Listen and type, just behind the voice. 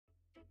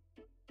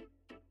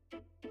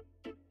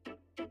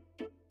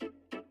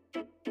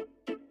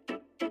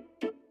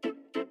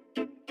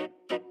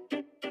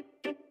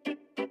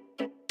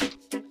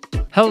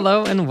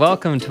Hello and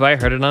welcome to I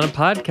Heard It on a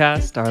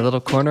Podcast, our little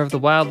corner of the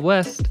Wild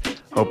West.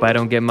 Hope I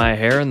don't get my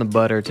hair in the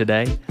butter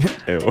today.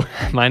 Ew.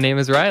 My name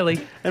is Riley.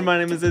 And my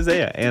name is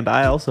Isaiah, and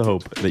I also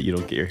hope that you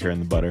don't get your hair in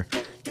the butter,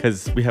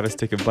 because we have a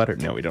stick of butter.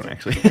 No, we don't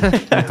actually.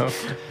 No.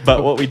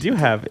 But what we do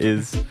have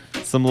is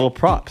some little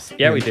props.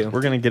 Yeah, we And do.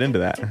 We're gonna get into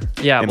that.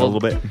 Yeah, in well, a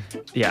little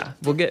bit. Yeah,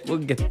 we'll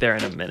get there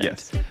in a minute.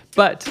 Yes.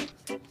 But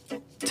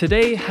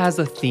today has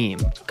a theme,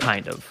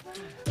 kind of.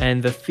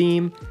 And the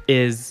theme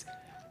is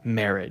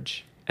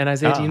marriage. And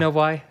Isaiah, do you know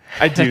why?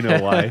 I do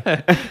know why.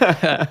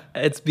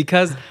 It's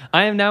because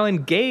I am now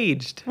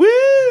engaged. Woo!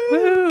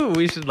 Woo!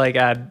 We should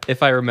add,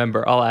 if I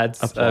remember, I'll add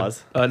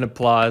Applause. an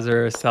applause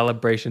or a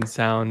celebration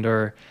sound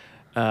or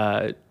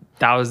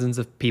thousands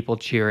of people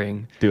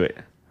cheering Do it.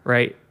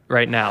 right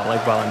now,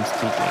 while I'm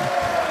speaking.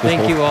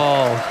 Thank you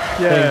all.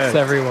 Yes. Thanks,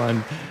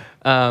 everyone.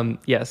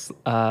 Yes,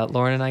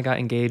 Lauren and I got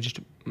engaged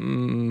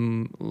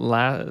when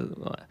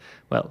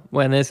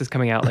this is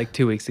coming out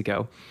 2 weeks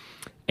ago.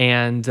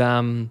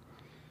 And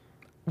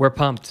we're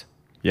pumped.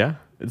 Yeah,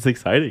 it's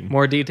exciting.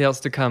 More details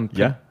to come.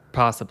 Yeah.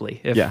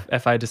 Possibly, Yeah.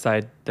 if I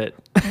decide that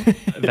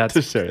that's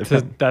To share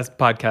them. that's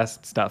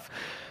podcast stuff.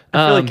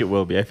 I feel like it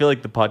will be. I feel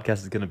like the podcast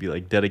is going to be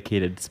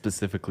dedicated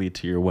specifically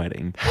to your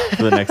wedding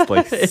for the next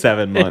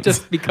 7 months. It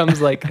just becomes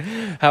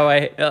how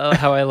I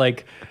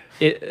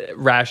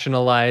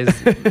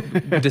rationalize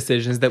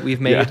decisions that we've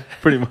made. Yeah,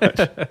 pretty much.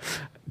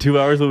 2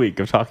 hours a week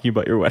of talking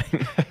about your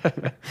wedding.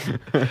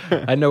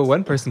 I know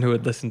one person who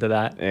would listen to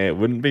that. It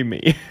wouldn't be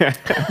me.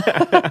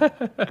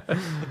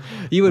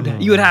 You would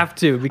have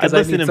to, because I'd I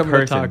listen need in someone to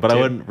person, talk but to. I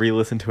wouldn't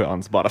re-listen to it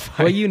on Spotify.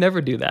 Well, you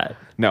never do that.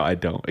 No, I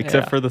don't.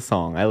 Except Yeah. for the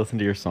song. I listen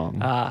to your song.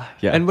 Yeah.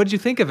 Yeah. And what did you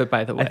think of it,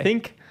 by the way? I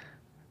think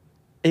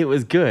it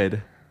was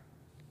good.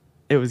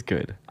 It was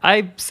good.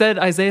 I said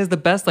Isaiah's the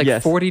best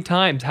Yes. 40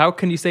 times. How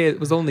can you say it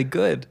was only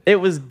good? It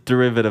was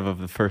derivative of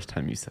the first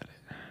time you said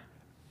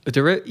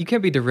it. You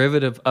can't be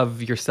derivative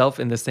of yourself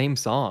in the same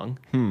song.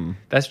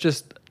 That's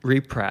just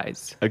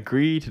reprise.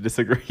 Agree to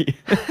disagree.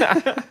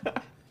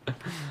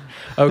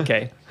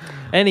 Okay.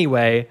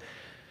 Anyway,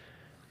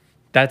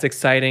 that's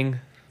exciting.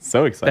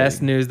 So exciting.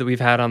 Best news that we've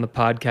had on the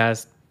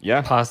podcast.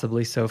 Yeah.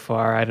 Possibly so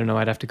far. I don't know.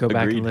 I'd have to go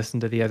back and Agreed. listen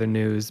to the other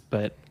news,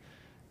 but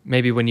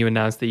maybe when you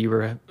announced that you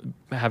were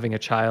having a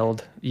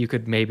child, you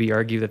could maybe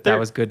argue that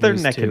was good they're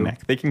news neck too. and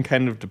neck. They can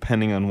kind of,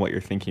 depending on what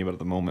you're thinking about at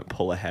the moment,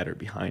 pull ahead or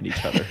behind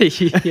each other.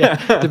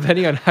 Yeah,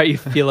 depending on how you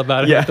feel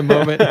about it Yeah. at the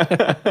moment.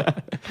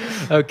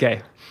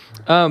 Okay.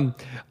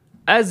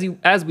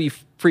 As we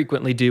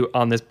frequently do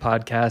on this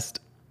podcast,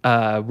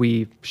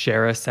 we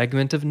share a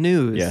segment of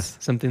news, Yes.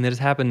 something that has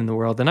happened in the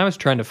world. And I was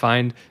trying to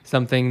find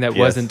something that Yes.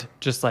 wasn't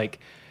just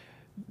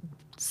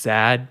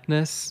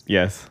sadness,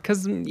 Yes.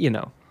 because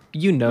No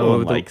one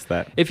the- likes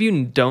that. If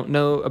you don't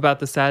know about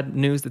the sad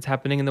news that's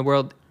happening in the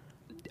world,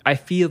 I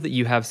feel that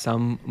you have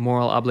some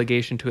moral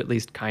obligation to at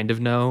least kind of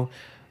know,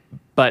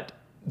 but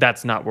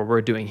that's not what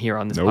we're doing here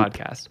on this Nope.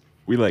 podcast.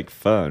 We like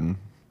fun.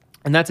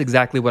 And that's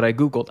exactly what I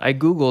Googled. I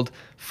Googled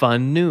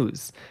fun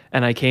news,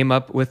 and I came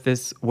up with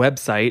this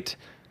website,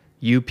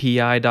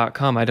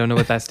 UPI.com. I don't know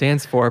what that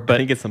stands for, I but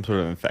think it's some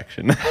sort of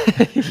infection.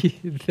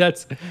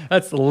 that's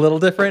a little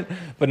different,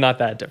 but not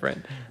that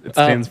different. It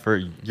stands for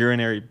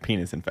urinary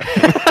penis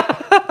infection.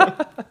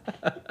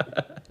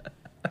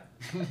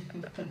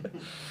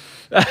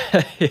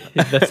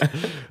 That's a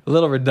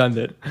little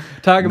redundant.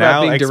 Talk about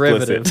Now being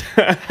explicit.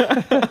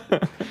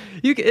 derivative.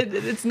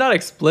 It's not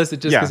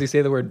explicit just because Yeah. you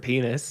say the word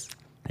penis.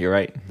 You're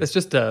right. It's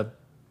just a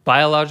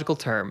biological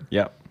term,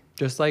 Yep.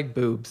 just like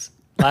boobs.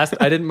 I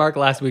didn't mark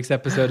last week's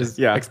episode as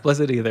Yeah.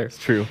 explicit either.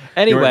 True. You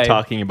Anyway, weren't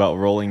talking about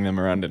rolling them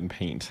around in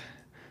paint.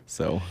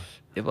 So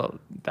well,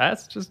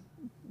 that's just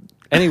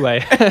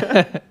anyway.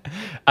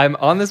 I'm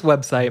on this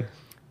website,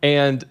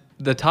 and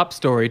the top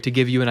story, to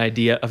give you an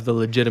idea of the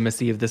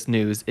legitimacy of this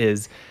news,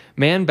 is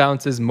man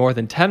bounces more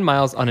than 10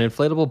 miles on an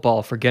inflatable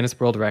ball for Guinness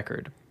World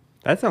Record.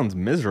 that sounds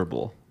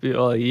miserable.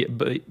 Well,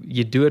 but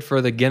you do it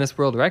for the Guinness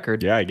World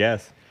Record. Yeah, I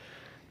guess.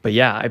 But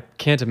yeah, I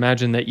can't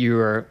imagine that you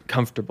are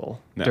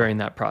comfortable No, during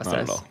that not process.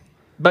 at all.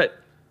 But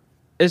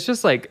it's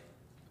just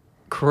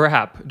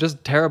crap,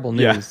 just terrible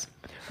Yeah. news.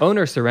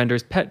 Owner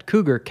surrenders pet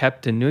cougar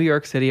kept in New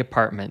York City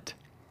apartment.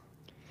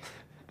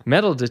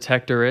 Metal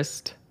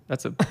detectorist,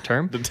 that's a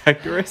term,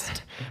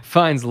 Detectorist?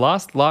 finds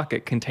lost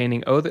locket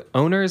containing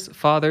owner's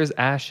father's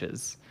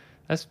ashes.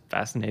 That's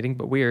fascinating,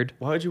 but weird.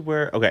 Why would you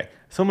wear... Okay,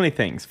 so many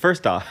things.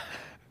 First off,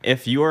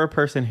 if you are a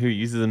person who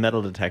uses a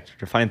metal detector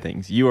to find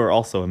things, you are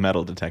also a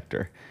metal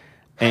detector.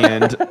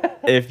 And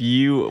if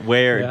you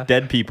wear Yeah.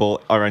 dead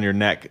people around your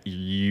neck,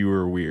 you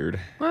are weird.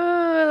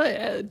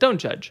 Don't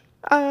judge.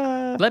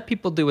 Let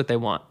people do what they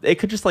want. It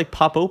could just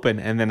pop open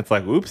and then it's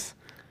oops,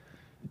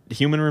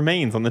 human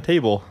remains on the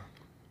table.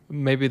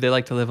 Maybe they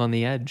like to live on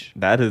the edge.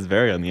 That is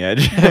very on the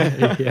edge.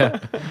 Yeah.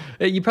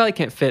 You probably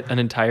can't fit an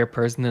entire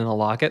person in a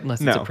locket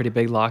unless it's a No. pretty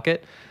big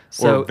locket.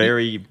 So Or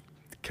very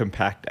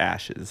compact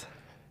ashes.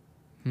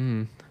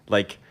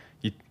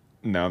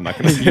 No, I'm not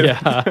going to say yeah,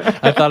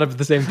 I thought of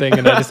the same thing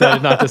and I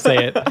decided not to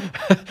say it.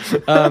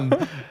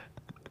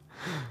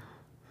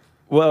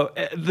 Well,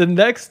 the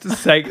next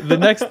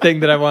thing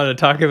that I want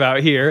to talk about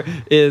here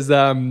is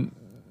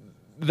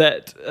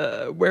that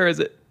where is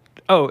it?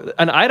 Oh,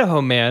 an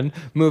Idaho man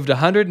moved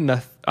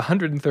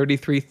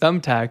 133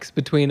 thumbtacks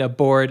between a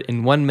board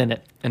in 1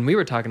 minute, and we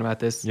were talking about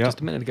this Yep.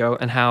 just a minute ago,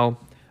 and how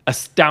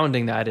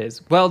astounding that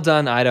is. Well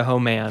done, Idaho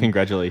man.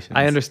 Congratulations.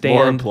 I understand.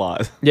 More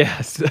applause.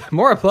 Yes,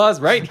 more applause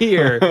right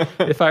here,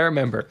 if I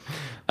remember.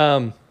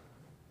 I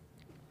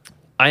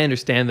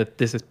understand that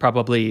this is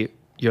probably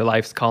your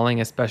life's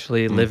calling,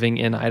 especially living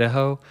in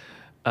Idaho.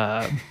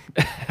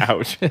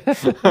 Ouch.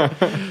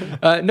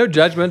 No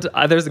judgment.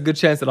 There's a good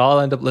chance that I'll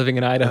end up living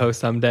in Idaho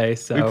someday.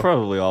 So We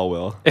probably all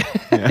will.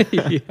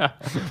 yeah,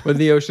 when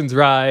the oceans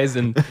rise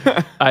and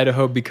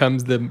Idaho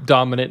becomes the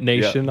dominant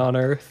nation on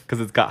Earth. Because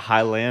it's got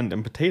high land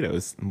and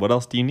potatoes. What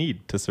else do you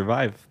need to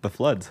survive the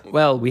floods?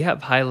 Well, we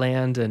have high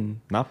land and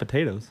Not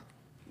potatoes.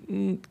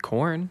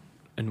 corn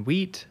and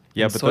wheat.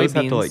 Yeah, and but those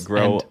have to soybeans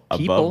grow and above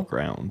people.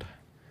 ground.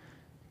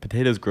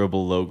 Potatoes grow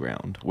below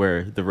ground,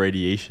 where the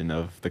radiation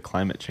of the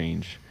climate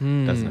change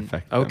doesn't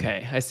affect them.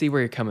 Okay, I see where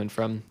you're coming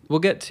from. We'll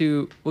get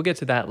to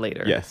that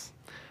later. Yes.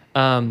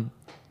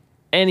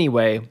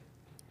 Anyway,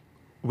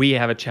 we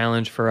have a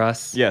challenge for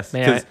us. Yes.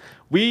 May Because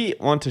we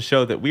want to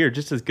show that we are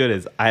just as good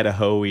as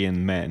Idahoan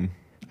men.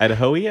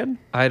 Idahoan?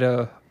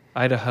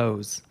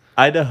 Idaho's.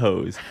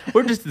 Idahos.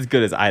 We're just as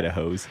good as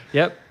Idahos.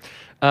 Yep.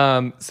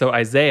 So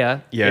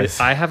Isaiah, Yes.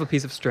 I have a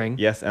piece of string.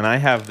 Yes, and I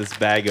have this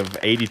bag of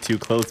 82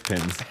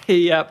 clothespins.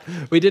 Yep.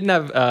 We didn't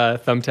have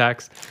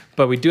thumbtacks,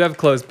 but we do have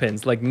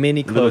clothespins, like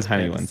mini Little clothespins.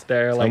 tiny ones.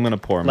 They're So like I'm gonna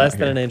pour 'em less out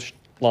than here. an inch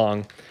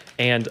long.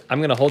 And I'm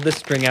going to hold this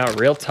string out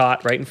real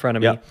taut right in front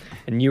of me. Yep.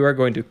 And you are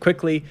going to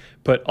quickly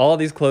put all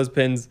these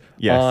clothespins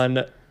Yes.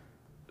 on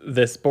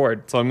this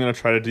board. So I'm going to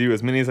try to do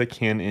as many as I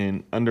can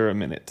in under a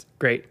minute.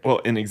 Great. Well,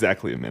 in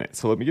exactly a minute.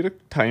 So let me get a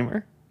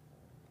timer.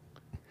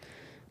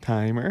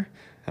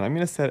 And I'm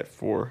going to set it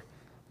for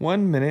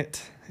 1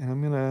 minute. And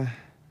I'm going to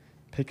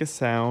pick a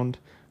sound.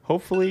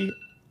 Hopefully,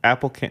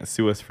 Apple can't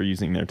sue us for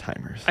using their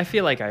timers. I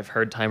feel like I've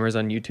heard timers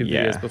on YouTube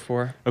Yeah. videos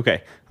before.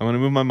 Okay, I'm going to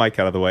move my mic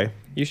out of the way.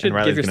 You should and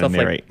Riley's give gonna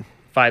yourself narrate. like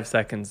 5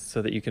 seconds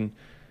so that you can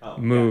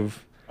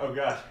move. Oh,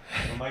 gosh.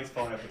 My mic's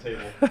falling off the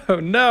table. Oh,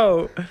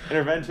 no.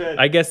 Intervention.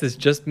 I guess it's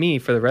just me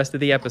for the rest of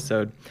the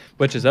episode,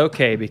 which is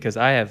okay because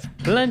I have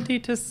plenty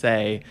to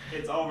say.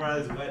 It's all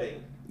Riley's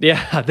wedding.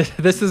 Yeah,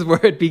 this is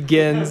where it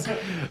begins.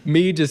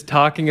 Me just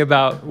talking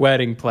about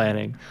wedding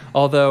planning.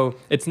 Although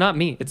it's not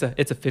me. It's a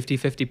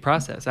 50-50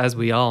 process, as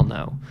we all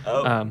know.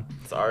 Oh,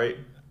 sorry.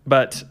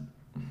 But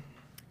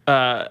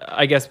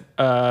I guess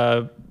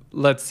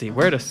let's see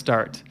where to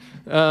start.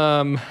 Okay,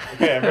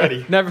 I'm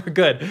ready. Never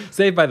good.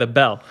 Saved by the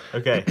bell.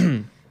 Okay. So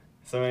I'm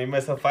going to give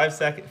myself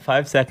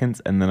 5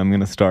 seconds, and then I'm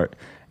going to start.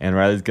 And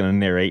Riley's going to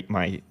narrate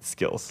my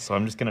skills. So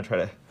I'm just going to try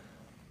to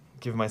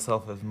give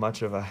myself as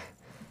much of a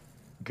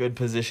good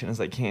position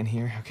as I can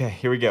here. Okay,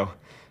 here we go.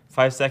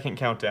 5-second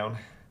countdown. I'm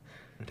going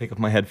to take off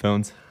my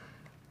headphones.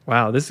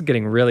 Wow, this is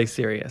getting really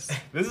serious.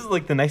 This is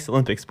like the nice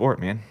Olympic sport,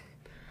 man.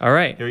 All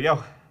right. Here we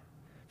go.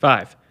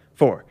 5,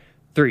 4,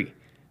 3,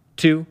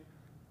 2,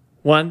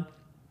 1.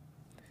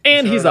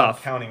 And he's Started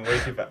off. Counting way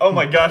too fast. Oh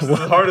my gosh, this is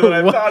harder than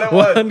I thought it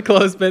was. One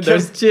clothespin,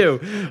 there's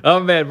 2. Oh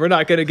man, we're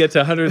not going to get to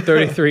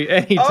 133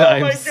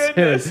 anytime my soon.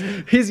 goodness.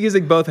 He's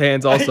using both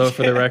hands also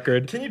for the can't-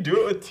 record. Can you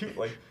do it with two?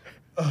 Like,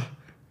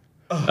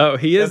 Oh,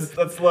 he is.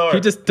 that's slower. He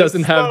just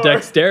doesn't That's have slower.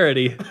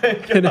 dexterity.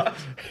 God.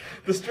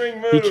 The string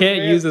moves. He can't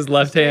man. use his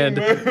left The hand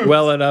string moves.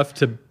 well enough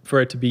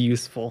for it to be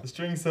useful. The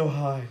string's so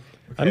high.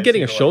 I'm Okay,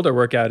 getting a so shoulder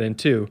workout in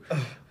too.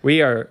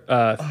 We are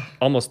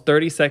almost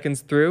 30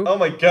 seconds through. Oh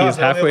my god. He's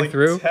halfway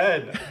through.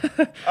 10. It's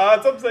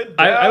upside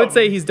down. I would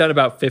say he's done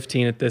about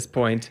 15 at this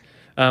point.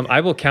 I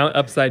will count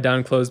upside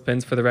down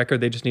clothespins for the record.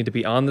 They just need to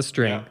be on the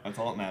string. Yeah, that's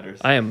all that matters.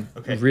 I am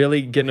Okay.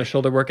 really getting a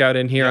shoulder workout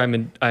in here.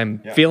 Yeah.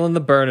 I'm Yeah. feeling the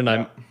burn and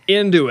I'm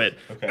into it.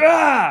 Okay.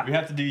 Ah! We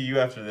have to do you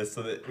after this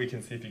so that we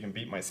can see if you can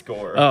beat my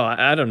score. Oh,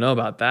 I don't know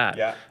about that.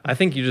 Yeah. I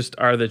think you just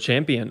are the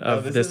champion Oh,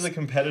 of this this. is a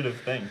competitive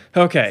thing.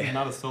 This Okay, is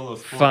not a solo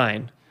sport.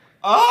 fine.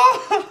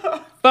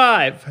 Ah!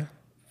 5,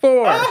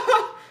 4,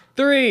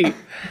 3, That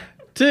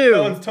 2,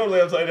 one's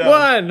totally upside down.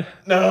 1,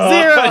 No.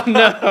 0.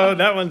 No,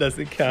 that one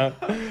doesn't count.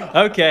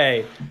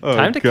 Okay, Oh,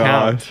 time to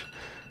count.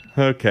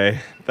 Okay,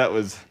 there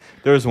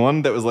was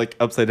one that was like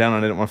upside down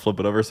and I didn't want to flip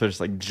it over, so I just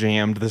like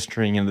jammed the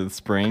string into the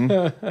spring.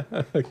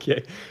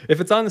 Okay.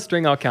 If it's on the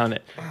string, I'll count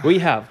it. We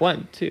have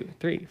 1, 2,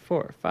 3,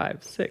 4,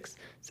 5, 6,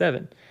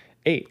 7,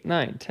 8,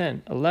 9,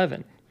 10,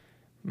 11,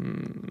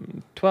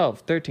 12,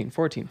 13,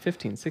 14,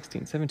 15,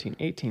 16, 17,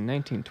 18,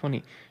 19,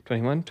 20,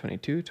 21,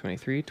 22,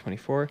 23,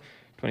 24,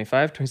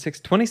 25, 26,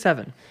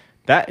 27.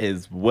 That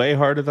is way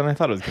harder than I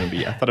thought it was going to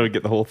be. I thought I would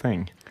get the whole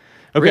thing.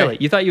 Okay. Really?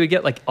 You thought you would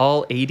get like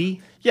all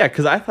 80? Yeah,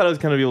 because I thought I was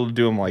going to be able to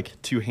do them like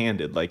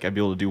two-handed. Like I'd be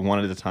able to do one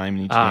at a time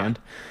in each Ah. hand.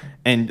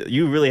 And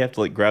you really have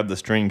to like grab the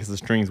string because the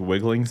string's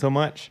wiggling so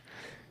much.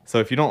 So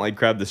if you don't like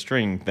grab the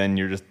string, then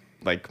you're just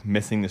like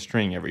missing the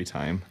string every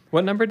time.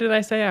 What number did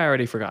I say? I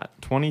already forgot.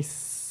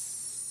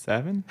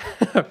 27?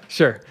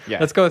 Sure. Yeah.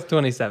 Let's go with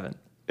 27.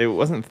 It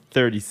wasn't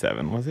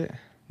 37, was it?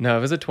 No, it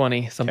was a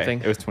 20 something.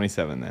 Okay, it was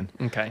 27 then.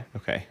 Okay.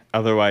 Okay.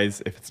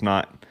 Otherwise, if it's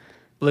not,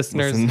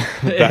 Listeners,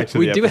 listen back to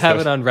we the do have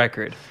episode. it on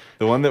record.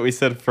 The one that we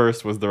said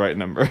first was the right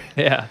number.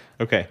 Yeah.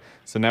 Okay.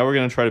 So now we're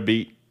going to try to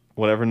beat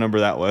whatever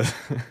number that was.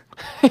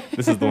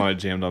 This is the one I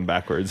jammed on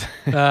backwards.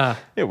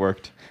 It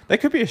worked.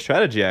 That could be a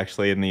strategy,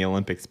 actually, in the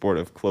Olympic sport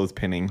of clothes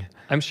pinning.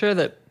 I'm sure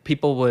that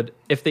people would,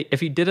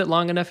 if you did it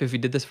long enough, if you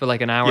did this for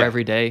like an hour Yeah.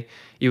 every day,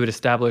 you would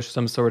establish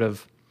some sort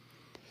of,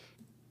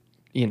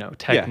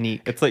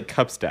 technique. Yeah, it's like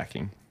cup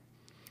stacking.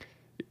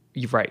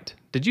 You're right.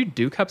 Did you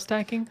do cup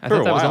stacking? I For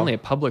thought a that was while. only a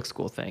public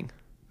school thing.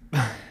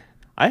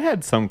 I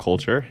had some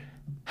culture.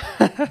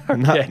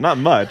 Okay. Not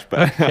much,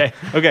 but Okay.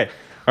 Okay.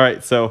 All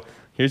right. So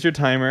here's your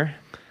timer.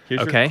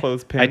 Here's Okay. your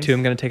clothes pins. I too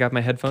am going to take off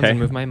my headphones and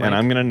move my mic. And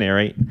I'm going to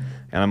narrate, and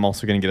I'm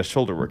also going to get a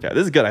shoulder workout.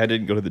 This is good. I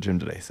didn't go to the gym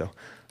today, so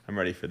I'm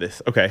ready for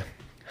this. Okay.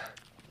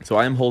 So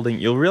I am holding.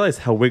 You'll realize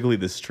how wiggly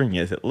this string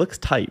is. It looks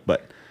tight,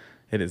 but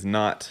it is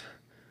not.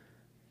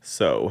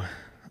 So,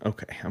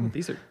 okay.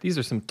 These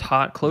are some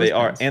taut clothes. They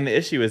are, and the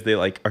issue is they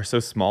are so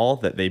small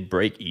that they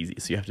break easy.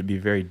 So you have to be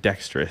very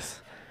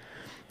dexterous.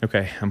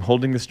 Okay, I'm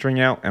holding the string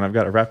out, and I've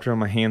got it wrapped around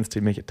my hands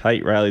to make it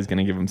tight. Riley's going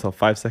to give himself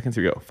 5 seconds.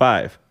 Here we go.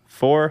 5,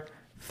 4,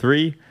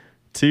 3,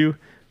 2,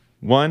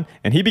 1,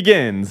 and he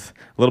begins.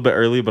 A little bit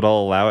early, but I'll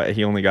allow it.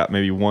 He only got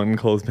maybe one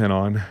clothespin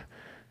on.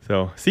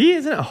 So, see,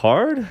 isn't it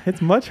hard?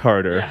 It's much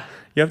harder. Yeah,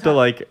 you have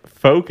to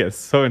focus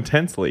so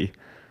intensely,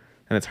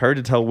 and it's hard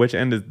to tell which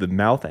end is the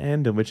mouth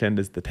end and which end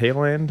is the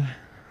tail end.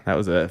 That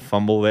was a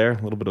fumble there,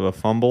 a little bit of a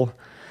fumble.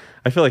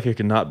 I feel like I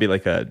could not be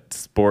like a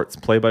sports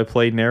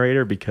play-by-play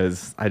narrator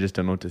because I just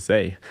don't know what to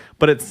say.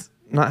 But it's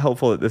not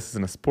helpful that this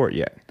isn't a sport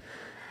yet.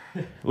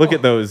 Look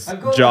at those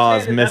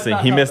jaws missing.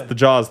 He missed the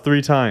jaws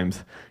 3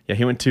 times. Yeah,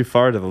 he went too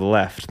far to the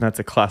left. That's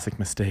a classic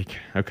mistake.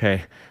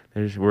 Okay,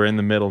 we're in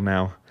the middle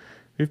now.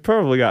 We've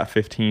probably got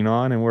 15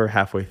 on, and we're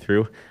halfway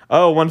through.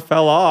 Oh, one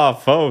fell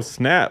off. Oh,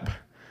 snap.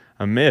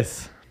 A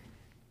miss.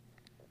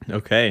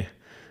 Okay.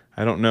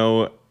 I don't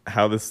know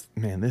how this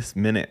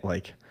minute,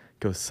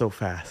 goes so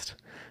fast.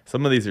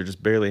 Some of these are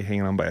just barely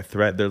hanging on by a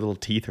thread. Their little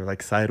teeth are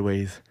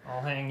sideways.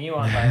 I'll hang you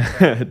on by a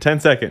thread. 10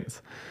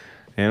 seconds.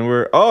 And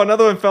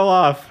another one fell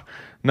off.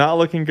 Not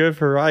looking good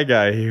for Rye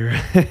Guy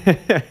here.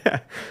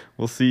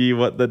 We'll see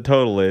what the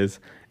total is.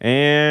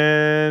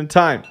 And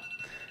time.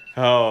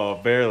 Oh,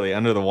 barely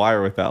under the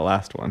wire with that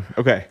last one.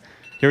 Okay,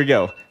 here we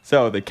go.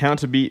 So the count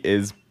to beat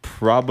is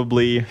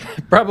probably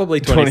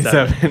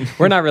 27.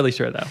 We're not really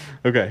sure though.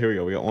 Okay, here we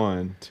go. We got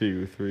 1,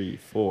 2, 3,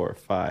 4,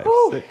 5,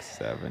 6,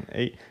 7,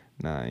 8,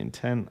 9,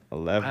 10,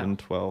 11, Wow.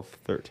 12,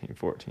 13,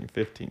 14,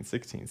 15,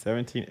 16,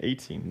 17,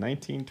 18,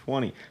 19,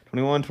 20,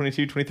 21,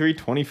 22, 23,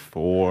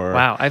 24.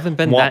 Wow, I haven't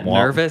been Womp that womp.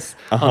 nervous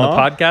on the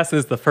podcast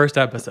since the first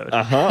episode.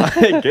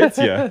 It gets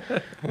you.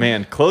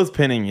 Man,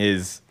 clothespinning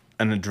is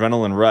an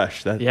adrenaline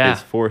rush. That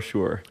is for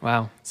sure.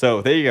 Wow.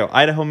 So there you go.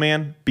 Idaho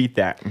man, beat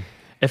that.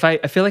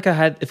 I feel like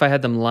if I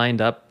had them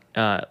lined up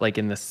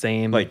in the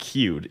same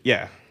Hued.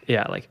 Yeah.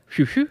 yeah,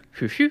 shoo shoo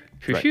shoo shoo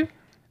shoo Right. shoo.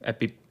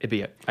 It'd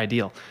be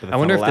ideal. But that's I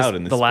wonder not if allowed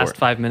in this the last sport.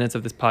 5 minutes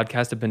of this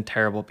podcast have been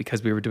terrible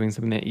because we were doing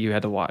something that you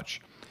had to watch.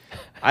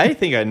 I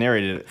think I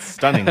narrated it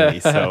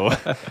stunningly, so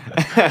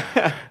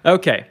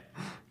Okay.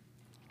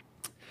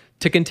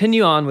 To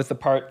continue on with the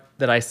part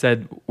that I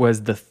said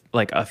was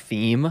a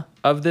theme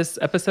of this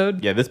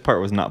episode. yeah, this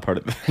part was not part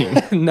of the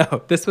theme.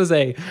 No, this was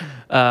a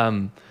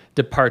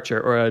departure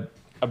or a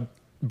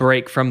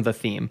break from the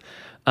theme.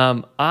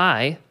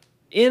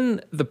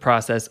 In the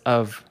process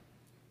of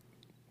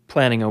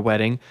planning a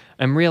wedding,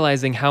 I'm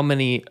realizing how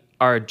many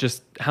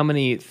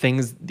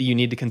things that you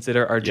need to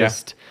consider are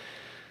just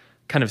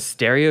kind of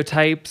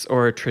stereotypes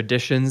or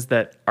traditions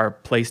that are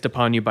placed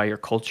upon you by your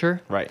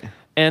culture. Right.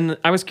 And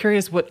I was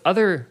curious what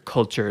other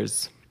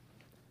cultures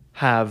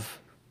have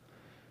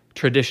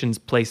traditions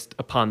placed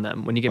upon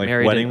them when you get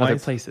married in other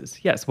wedding-wise? places.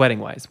 Yes,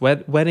 wedding-wise.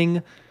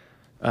 Wedding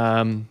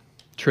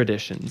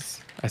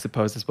traditions, I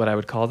suppose is what I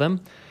would call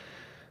them.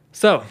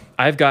 So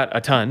I've got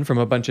a ton from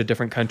a bunch of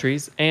different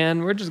countries,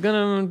 and we're just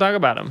going to talk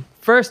about them.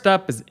 First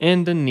up is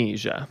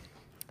Indonesia.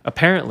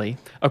 Apparently,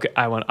 okay,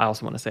 I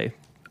also want to say,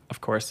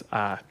 of course,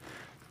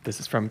 this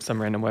is from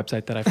some random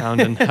website that I found,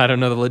 and I don't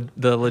know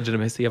the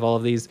legitimacy of all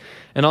of these.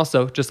 And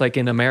also, just like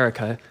in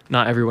America,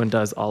 not everyone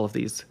does all of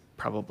these,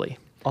 probably.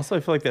 Also, I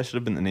feel like that should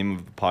have been the name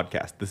of the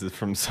podcast. This is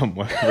from some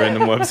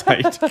random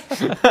website.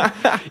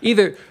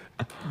 Either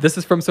this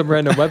is from some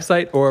random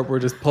website, or we're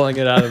just pulling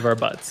it out of our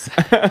butts.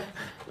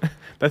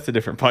 That's a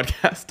different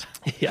podcast.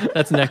 Yeah,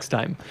 that's next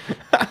time.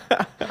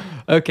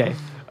 Okay.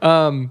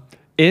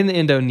 In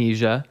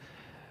Indonesia,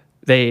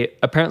 they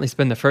apparently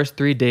spend the first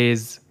 3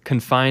 days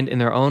confined in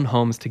their own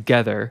homes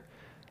together,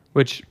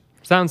 which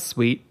sounds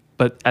sweet,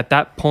 but at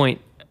that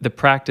point, the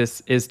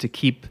practice is to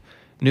keep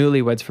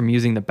newlyweds from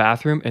using the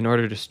bathroom in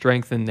order to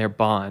strengthen their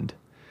bond.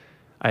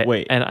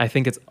 Wait. And I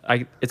think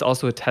it's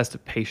also a test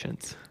of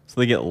patience.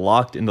 So they get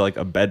locked into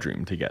a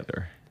bedroom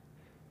together.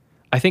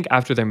 I think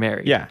after they're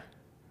married. Yeah.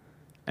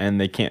 And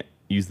they can't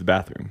use the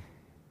bathroom.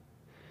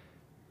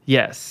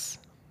 Yes.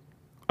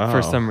 For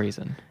Oh. some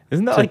reason.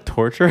 Isn't that So- like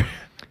torture?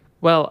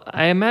 Well,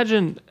 I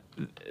imagine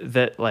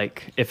that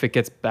like if it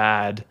gets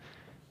bad,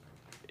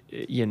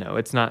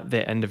 it's not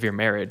the end of your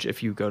marriage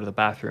if you go to the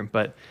bathroom,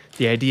 but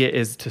the idea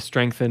is to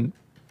strengthen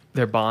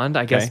their bond,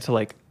 I guess, Okay. to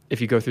like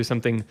if you go through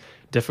something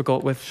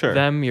difficult with Sure.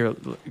 them, you're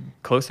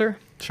closer.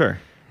 Sure.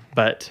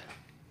 But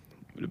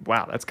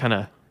wow, that's kind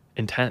of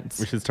intense.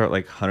 We should start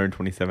like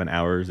 127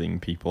 hoursing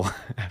people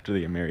after they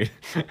get married.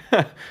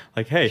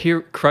 Like, hey,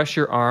 Here, crush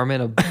your arm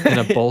in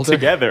a boulder.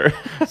 together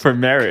for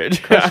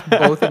marriage. Crush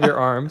both of your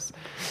arms.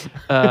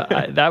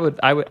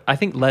 I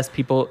think less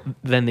people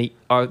than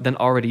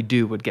already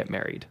do would get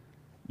married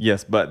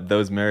Yes, but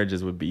those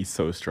marriages would be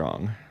so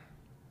strong.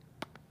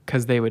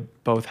 because they would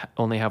both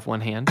only have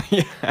one hand.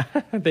 Yeah.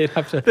 They'd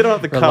have to. They don't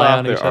have to cut rely off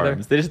on their each other.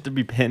 arms. They just have to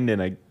be pinned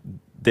in a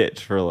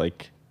ditch for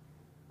like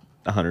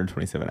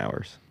 127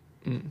 hours.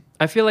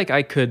 I feel like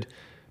I could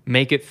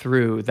make it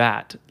through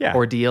that Yeah.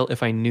 ordeal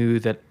if I knew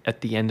that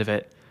at the end of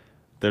it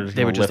They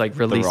they would just like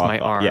release my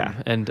arm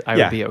and I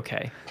Yeah. would be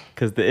okay.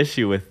 Because the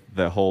issue with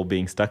the whole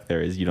being stuck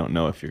there is you don't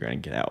know if you're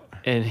going to get out.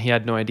 And he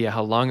had no idea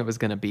how long it was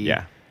going to be.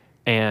 Yeah.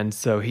 And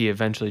so he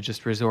eventually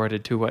just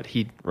resorted to what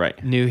he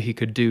Right. knew he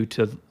could do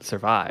to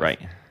survive. Right.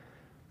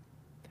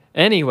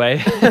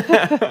 Anyway,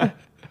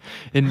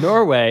 in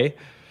Norway,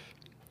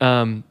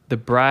 the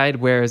bride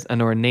wears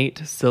an ornate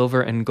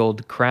silver and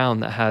gold crown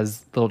that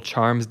has little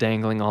charms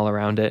dangling all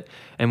around it.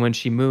 And when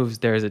she moves,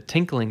 there's a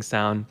tinkling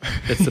sound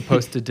that's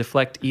supposed to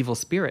deflect evil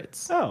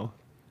spirits. Oh.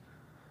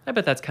 I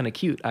bet that's kind of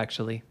cute,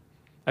 actually.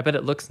 I bet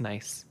it looks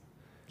nice.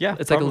 Yeah.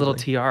 It's like a little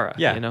probably. tiara,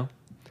 Yeah.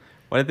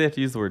 Why did they have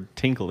to use the word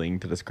tinkling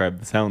to describe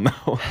the sound,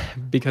 though?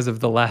 Because of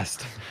the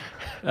last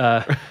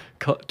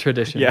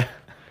tradition. Yeah.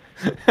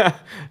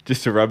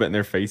 Just to rub it in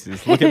their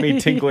faces. Look at me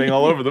tinkling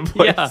all over the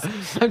place. Yeah,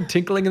 I'm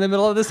tinkling in the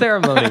middle of the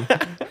ceremony.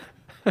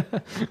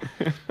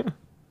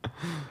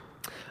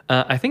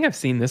 I think I've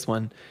seen this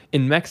one.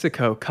 In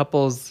Mexico,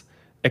 couples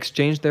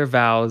exchange their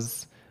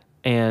vows,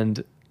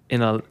 and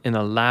in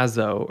a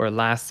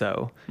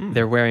lasso,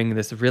 they're wearing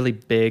this really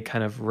big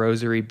kind of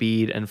rosary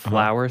bead and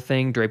flower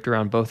thing draped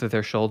around both of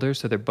their shoulders.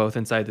 So they're both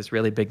inside this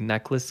really big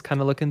necklace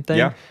kind of looking thing.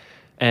 Yeah.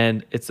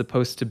 And it's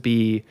supposed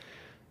to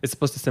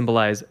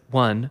symbolize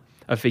one,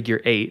 a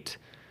figure 8,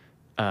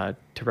 to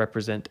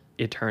represent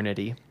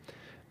eternity,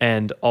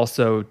 and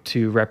also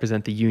to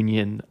represent the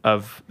union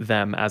of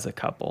them as a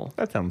couple.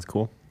 That sounds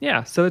cool.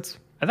 Yeah, so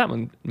that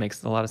one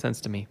makes a lot of sense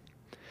to me.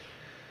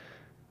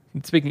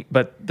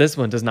 But this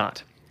one does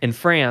not. In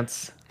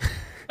France,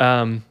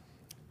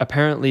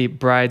 apparently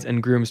brides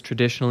and grooms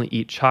traditionally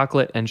eat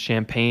chocolate and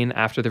champagne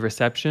after the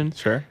reception.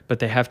 Sure. But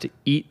they have to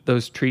eat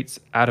those treats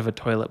out of a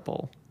toilet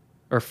bowl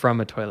or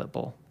from a toilet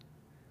bowl.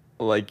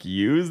 Like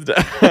used?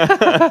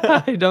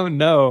 I don't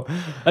know.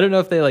 I don't know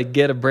if they like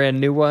get a brand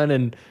new one,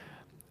 and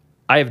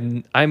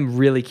I'm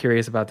really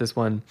curious about this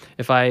one.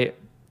 If I,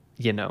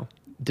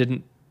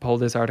 didn't pull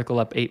this article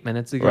up 8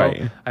 minutes ago,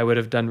 Right. I would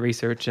have done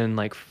research and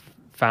like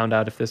found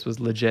out if this was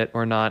legit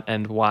or not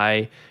and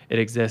why it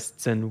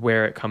exists and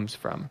where it comes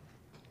from.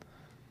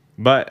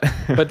 But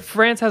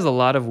France has a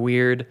lot of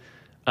weird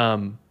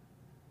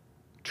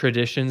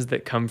traditions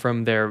that come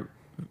from their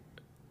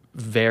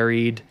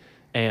varied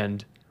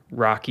and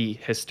rocky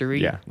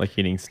history. yeah, like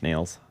eating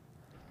snails.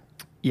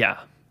 Yeah.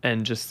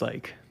 And just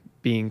like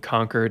being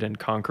conquered and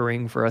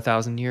conquering for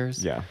 1,000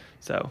 years. Yeah.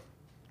 So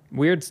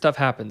weird stuff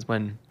happens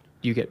when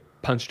you get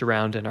punched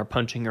around and are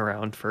punching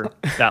around for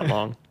that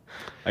long.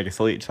 I guess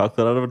I'll eat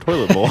chocolate out of a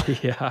toilet bowl.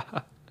 Yeah.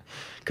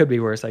 Could be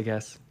worse, I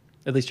guess.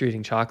 At least you're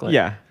eating chocolate.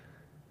 Yeah.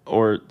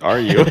 Or are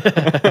you?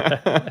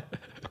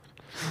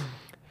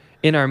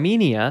 In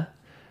Armenia,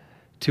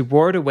 to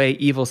ward away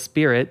evil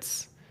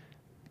spirits,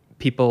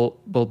 people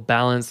will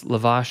balance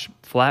lavash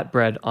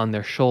flatbread on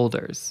their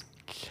shoulders.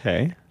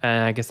 Okay.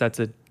 And I guess that's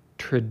a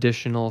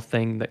traditional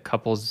thing that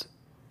couples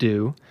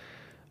do.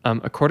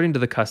 According to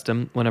the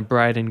custom, when a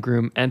bride and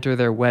groom enter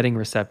their wedding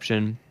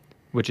reception,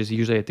 which is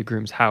usually at the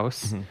groom's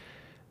house,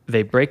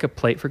 they break a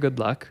plate for good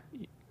luck.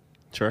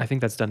 Sure. I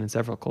think that's done in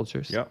several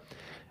cultures. Yep.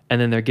 And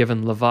then they're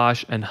given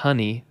lavash and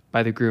honey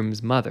by the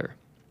groom's mother.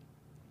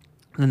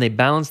 And then they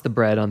balance the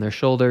bread on their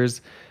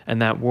shoulders,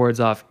 and that wards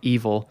off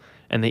evil,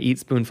 and they eat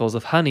spoonfuls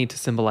of honey to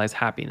symbolize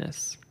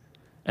happiness.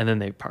 And then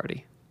they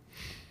party.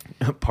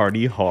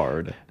 Party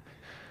hard.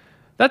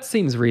 That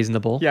seems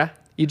reasonable. Yeah.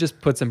 You just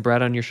put some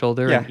bread on your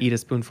shoulder Yeah. and eat a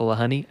spoonful of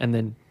honey, and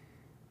then,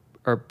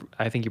 or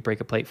I think you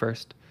break a plate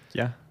first.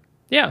 Yeah.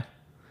 Yeah.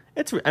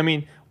 I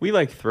mean, we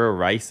like throw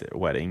rice at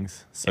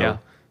weddings. So Yeah.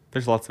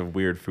 there's lots of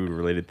weird food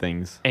related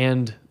things.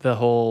 And the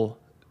whole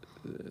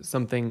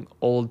something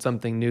old,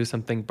 something new,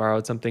 something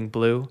borrowed, something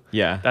blue.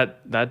 Yeah.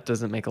 That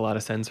doesn't make a lot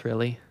of sense,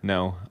 really.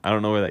 No, I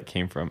don't know where that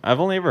came from.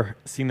 I've only ever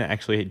seen that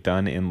actually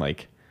done in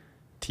like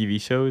TV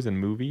shows and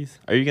movies.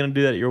 Are you going to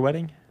do that at your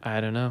wedding? I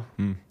don't know.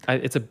 Hmm.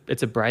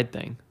 It's a bride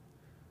thing.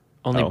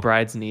 Only Oh.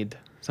 brides need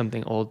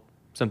something old,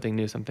 something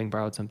new, something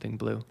borrowed, something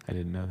blue. I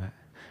didn't know that.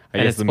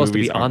 And it's supposed to be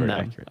movies aren't on very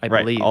them, accurate. I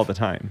right, believe. all the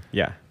time.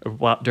 Yeah.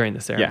 Well, during the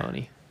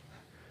ceremony.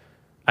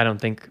 I don't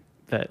think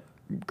that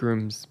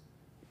grooms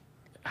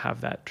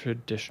have that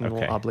traditional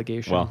Okay.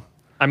 obligation. Well.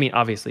 I mean,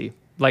 obviously,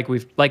 like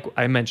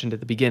I mentioned at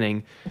the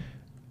beginning,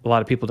 a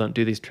lot of people don't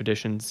do these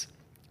traditions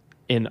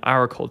in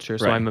our culture,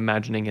 so Right. I'm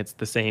imagining it's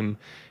the same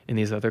in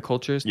these other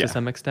cultures Yeah. to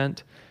some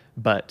extent.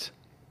 But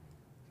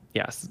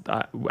yes,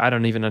 I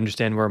don't even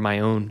understand where my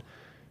own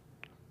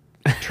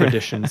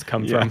traditions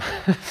come Yeah.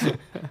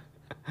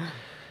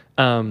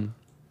 from.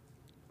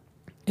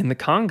 In the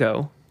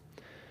Congo,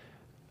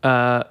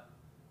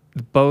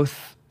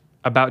 both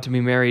about to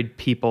be married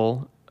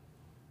people,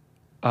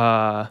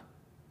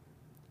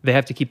 they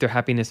have to keep their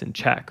happiness in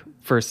check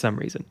for some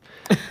reason.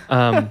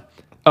 I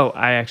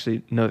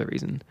actually know the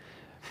reason.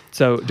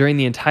 So during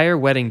the entire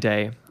wedding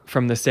day,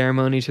 from the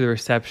ceremony to the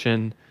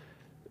reception,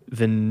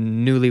 the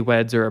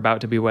newlyweds or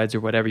about to be weds or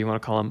whatever you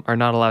want to call them are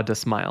not allowed to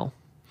smile.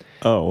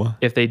 Oh.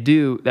 If they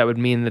do, that would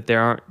mean that they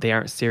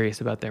aren't serious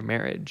about their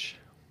marriage.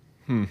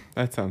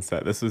 That sounds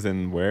sad. This was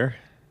in where?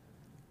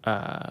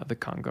 The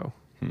Congo.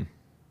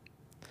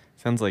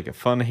 Sounds like a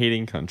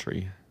fun-hating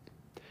country.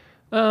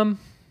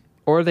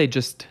 Or they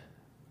just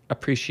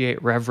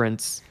appreciate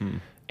reverence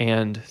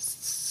and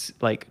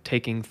like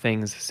taking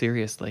things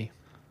seriously.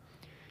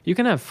 You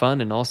can have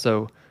fun and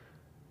also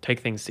take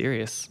things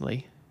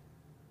seriously.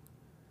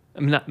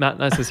 I mean, not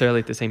necessarily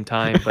at the same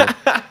time, but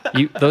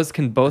those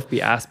can both be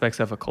aspects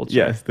of a culture.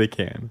 Yes, they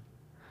can.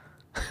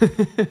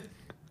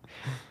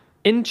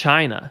 In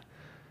China,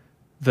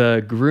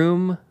 the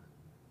groom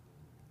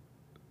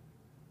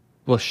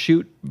will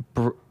shoot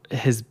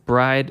his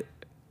bride.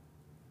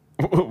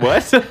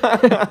 What?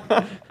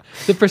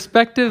 The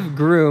prospective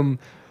groom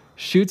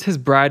shoots his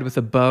bride with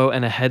a bow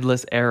and a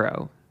headless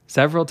arrow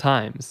several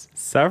times.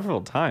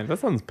 Several times. That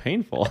sounds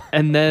painful.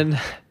 And then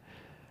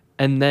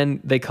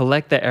they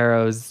collect the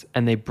arrows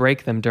and they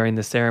break them during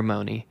the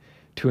ceremony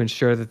to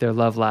ensure that their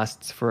love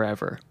lasts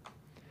forever.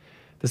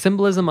 The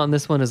symbolism on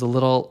this one is a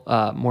little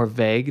more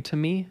vague to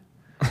me.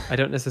 I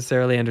don't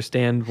necessarily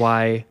understand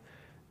why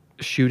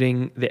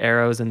shooting the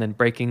arrows and then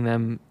breaking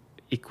them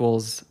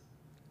equals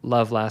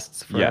love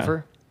lasts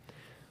forever.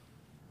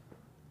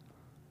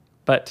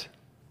 But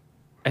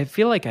I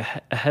feel like a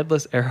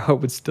headless arrow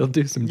would still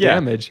do some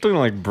damage. It's not gonna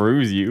like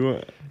bruise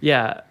you.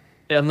 Yeah,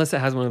 unless it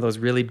has one of those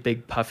really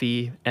big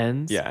puffy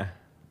ends. Yeah.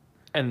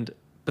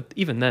 But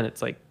even then,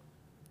 it's like,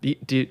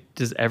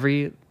 does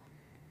every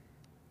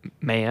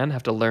man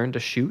have to learn to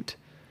shoot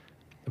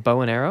a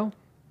bow and arrow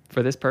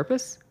for this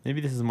purpose?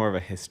 Maybe this is more of a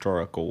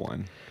historical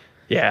one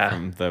Yeah.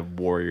 from the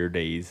warrior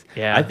days.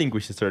 Yeah. I think we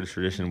should start a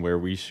tradition where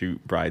we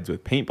shoot brides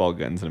with paintball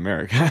guns in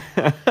America.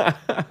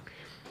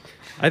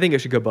 I think it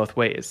should go both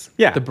ways.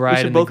 Yeah, The we bride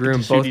should and the both get to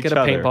groom shoot both each get a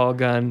other. paintball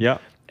gun.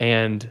 Yep.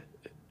 And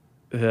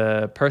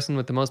the person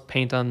with the most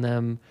paint on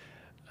them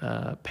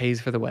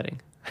pays for the wedding.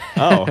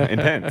 Oh,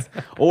 intense.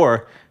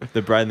 Or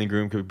the bride and the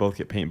groom could both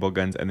get paintball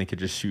guns and they could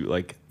just shoot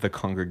like the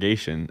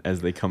congregation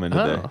as they come into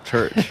the Oh.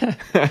 church.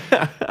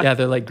 Yeah,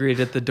 they're like greeted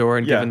at the door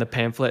and Yeah. given the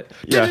pamphlet.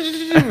 Yeah.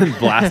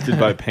 Blasted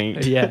by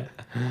paint. Yeah.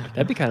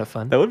 That'd be kind of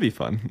fun. That would be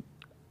fun.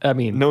 I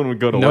mean, No one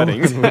would go to no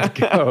weddings. one would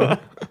go.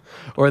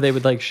 Or they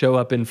would like show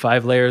up in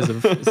 5 layers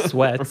of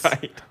sweats.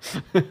 Right.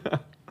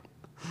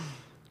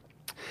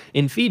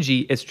 In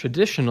Fiji, it's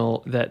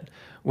traditional that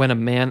when a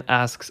man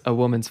asks a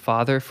woman's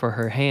father for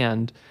her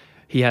hand,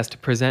 he has to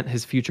present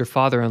his future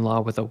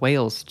father-in-law with a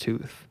whale's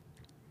tooth.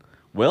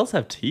 Whales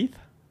have teeth?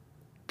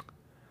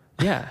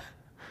 Yeah.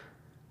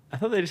 I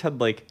thought they just had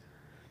like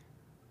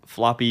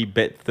floppy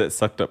bits that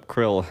sucked up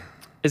krill.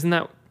 Isn't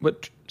that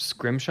what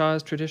scrimshaw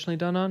is traditionally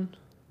done on?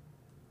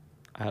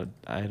 I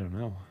don't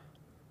know.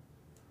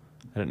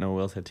 I didn't know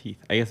whales had teeth.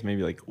 I guess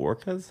maybe like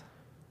orcas?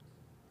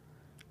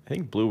 I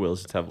think blue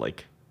whales just have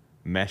like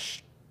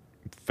mesh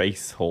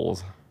face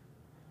holes.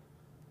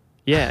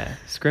 Yeah,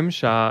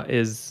 scrimshaw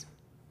is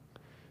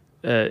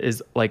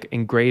like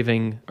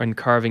engraving and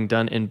carving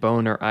done in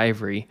bone or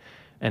ivory,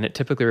 and it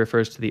typically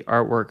refers to the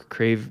artwork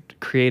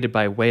created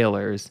by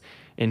whalers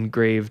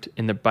engraved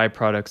in the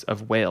byproducts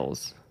of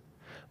whales,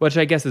 which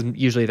I guess is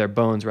usually their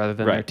bones rather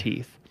than their Right.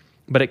 teeth.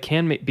 But it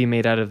can be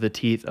made out of the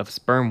teeth of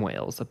sperm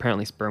whales.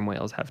 Apparently, sperm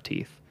whales have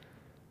teeth.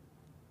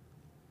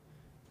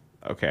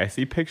 Okay, I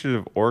see pictures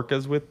of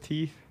orcas with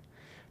teeth.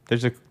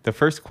 The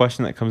first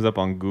question that comes up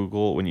on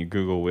Google when you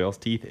Google whales'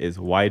 teeth is,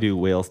 why do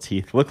whales'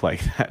 teeth look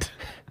like that?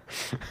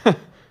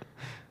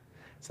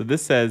 So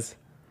this says,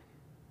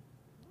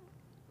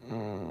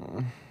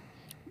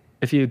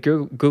 If you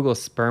Google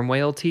sperm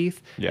whale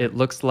teeth, Yeah. it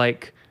looks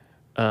like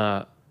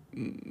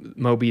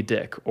Moby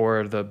Dick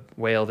or the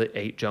whale that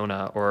ate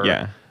Jonah or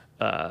Yeah.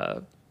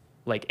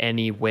 like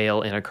any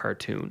whale in a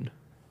cartoon,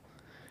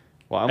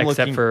 well, I'm except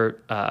looking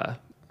for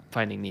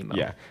Finding Nemo.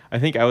 Yeah, I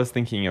think I was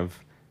thinking of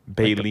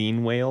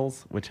baleen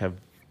whales, which have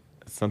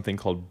something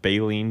called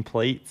baleen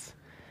plates,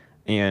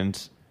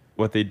 and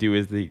what they do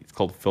is it's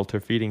called filter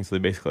feeding. So they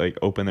basically like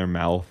open their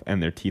mouth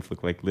and their teeth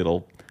look like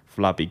little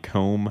floppy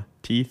comb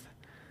teeth,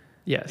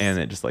 Yes. and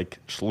it just like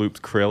sloops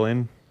krill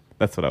in.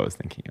 That's what I was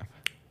thinking of.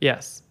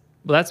 Yes.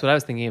 Well, that's what I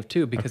was thinking of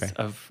too because Okay.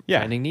 of Yeah,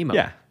 Finding Nemo.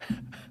 Yeah,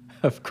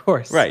 Of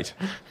course. right.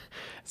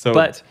 So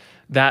But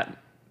that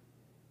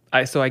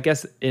I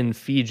guess in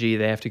Fiji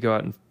they have to go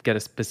out and get a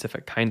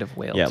specific kind of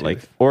whale Yeah,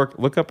 tooth. like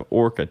look up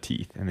orca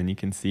teeth, and then you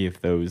can see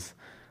if those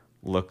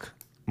look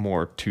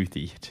more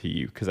toothy to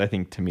you. Because I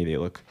think to me they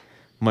look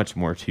much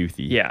more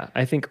toothy. Yeah,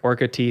 I think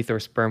orca teeth or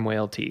sperm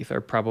whale teeth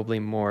are probably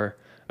more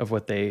of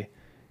what they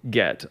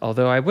get.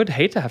 Although I would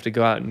hate to have to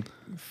go out and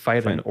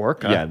fight an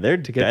orca. Yeah, they're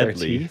to get deadly.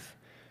 their teeth.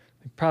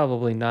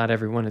 Probably not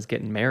everyone is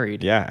getting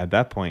married. Yeah, at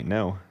that point,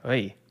 no.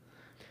 Oy.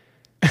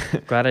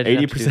 Glad I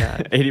didn't have to do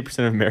that.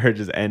 80% of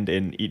marriages end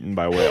in eaten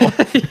by whale.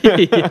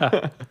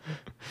 Yeah.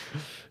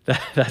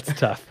 That's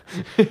tough.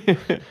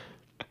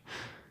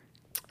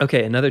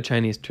 Okay, another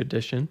Chinese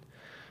tradition.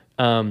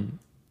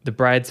 The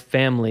bride's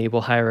family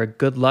will hire a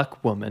good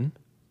luck woman,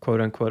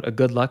 quote unquote, a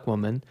good luck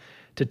woman,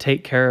 to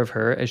take care of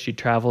her as she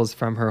travels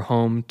from her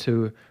home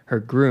to her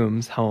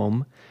groom's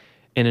home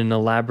in an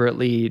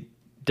elaborately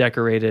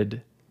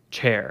decorated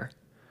chair.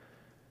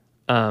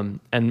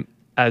 And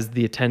as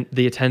the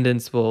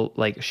attendants will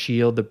like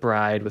shield the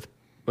bride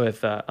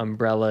with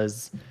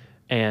umbrellas,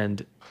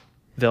 and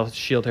they'll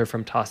shield her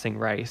from tossing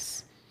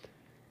rice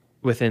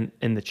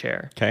in the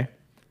chair. Okay.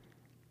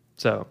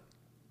 So,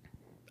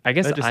 I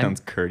guess That just sounds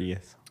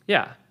courteous.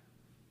 yeah.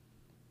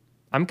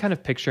 I'm kind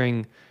of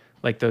picturing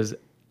like those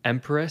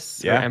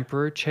empress or Yeah.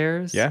 emperor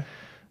chairs. Yeah.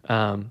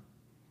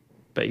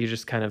 But you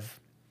just kind of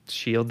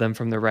shield them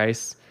from the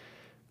rice.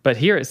 But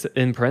here it's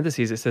in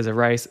parentheses it says the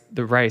rice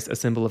a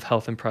symbol of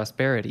health and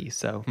prosperity.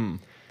 So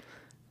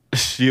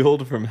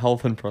Shield from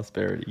health and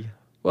prosperity.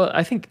 well,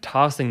 I think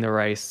tossing the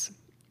rice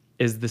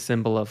is the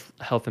symbol of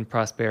health and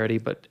prosperity,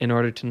 but in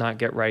order to not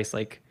get rice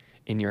like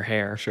in your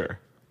hair Sure.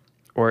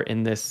 or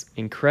in this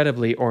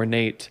incredibly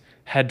ornate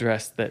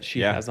headdress that she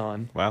has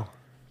on. Wow.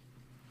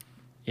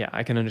 Yeah,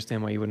 I can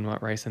understand why you wouldn't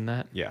want rice in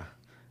that. Yeah.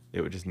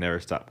 It would just never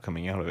stop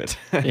coming out of it.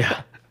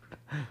 Yeah.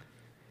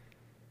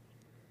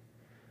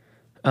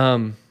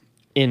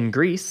 In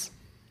Greece,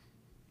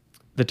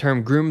 the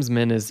term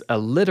groomsman is a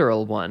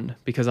literal one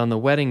because on the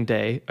wedding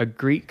day, a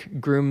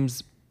Greek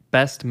groom's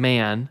best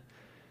man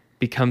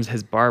becomes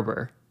his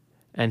barber,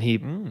 and he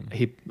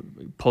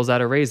pulls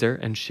out a razor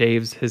and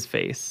shaves his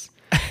face.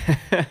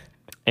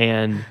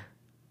 And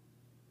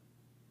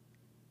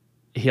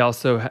he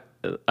also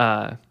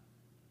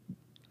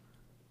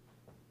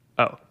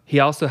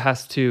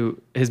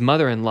his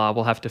mother-in-law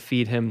will have to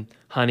feed him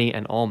honey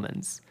and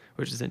almonds,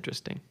 which is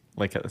interesting.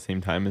 Like at the same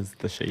time as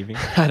the shaving.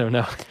 I don't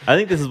know. I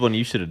think this is one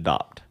you should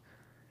adopt.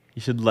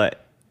 You should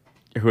let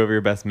whoever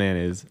your best man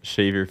is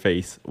shave your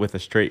face with a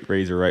straight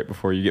razor right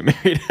before you get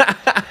married.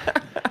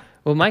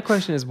 Well, my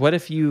question is, what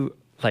if you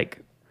like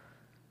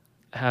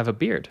have a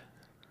beard?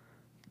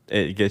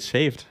 It gets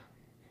shaved.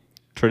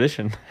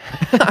 Tradition.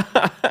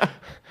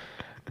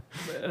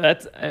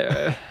 That's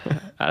I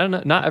don't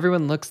know. Not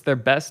everyone looks their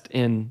best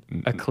in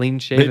a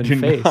clean-shaven They do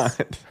face.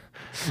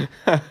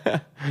 not.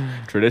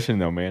 Tradition,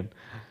 though, man.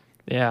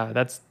 Yeah,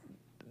 that's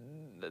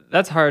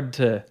hard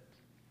to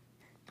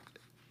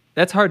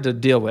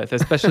deal with,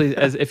 especially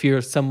as if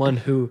you're someone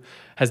who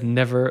has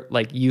never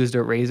like used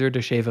a razor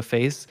to shave a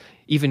face,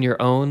 even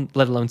your own,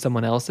 let alone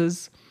someone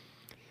else's.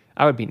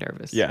 I would be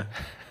nervous. Yeah.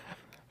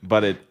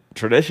 But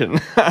tradition.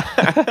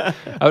 I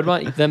would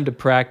want them to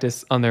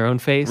practice on their own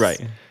face.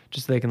 Right.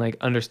 Just so they can like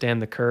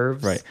understand the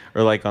curves. Right.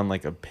 Or like on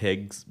like a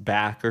pig's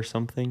back or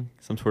something.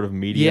 Some sort of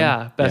medium.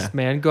 Yeah, best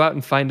man. Go out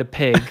and find a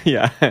pig.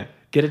 Yeah.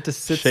 Get it to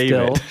sit Shave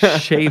still, it.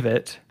 shave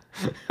it,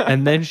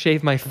 and then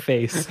shave my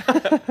face.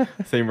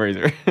 Same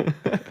razor.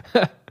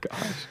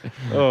 Gosh.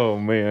 Oh,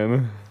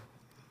 man.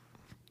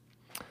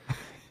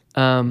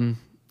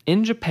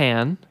 In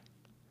Japan,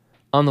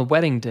 on the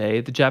wedding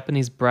day, the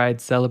Japanese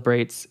bride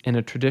celebrates in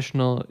a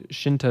traditional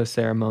Shinto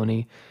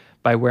ceremony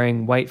by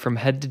wearing white from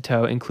head to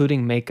toe,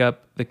 including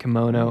makeup, the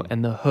kimono,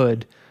 and the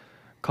hood,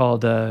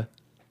 called a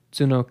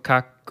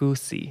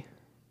tsunokakusi.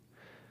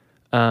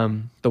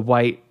 The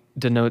white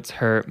denotes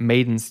her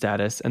maiden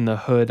status, and the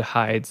hood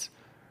hides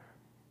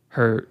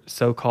her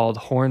so-called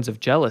horns of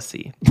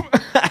jealousy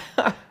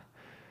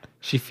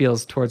she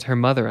feels towards her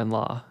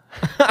mother-in-law.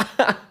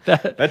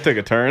 That took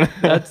a turn.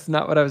 That's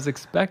not what I was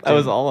expecting. I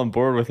was all on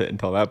board with it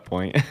until that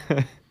point.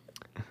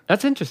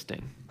 That's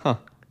interesting. Huh.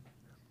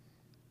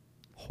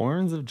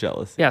 Horns of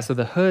jealousy. Yeah, so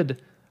the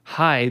hood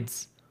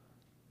hides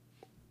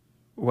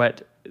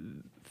what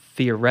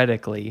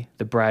theoretically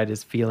the bride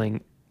is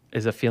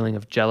a feeling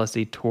of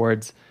jealousy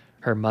towards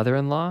her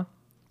mother-in-law.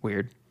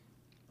 Weird.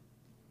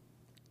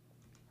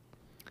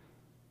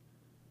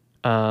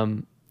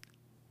 In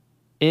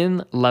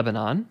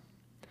Lebanon,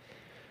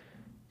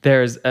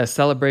 there's a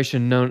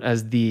celebration known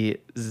as the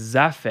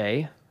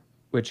Zafeh,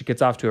 which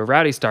gets off to a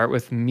rowdy start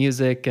with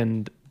music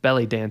and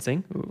belly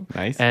dancing. Ooh.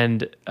 Nice.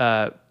 And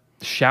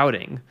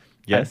shouting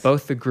Yes. at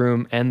both the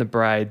groom and the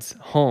bride's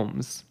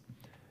homes.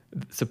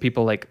 So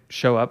people like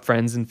show up,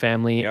 friends and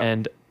family, Yep.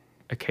 and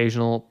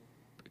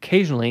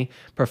occasionally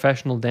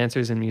professional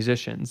dancers and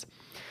musicians.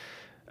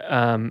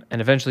 And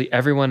eventually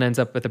everyone ends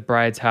up at the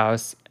bride's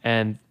house,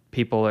 and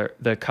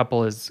the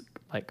couple is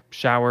like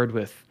showered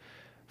with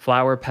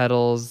flower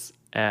petals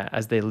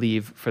as they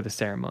leave for the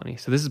ceremony.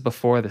 So this is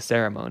before the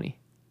ceremony.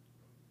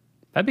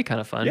 That'd be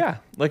kind of fun. Yeah,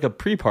 like a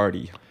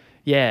pre-party.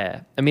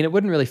 Yeah. I mean, it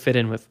wouldn't really fit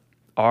in with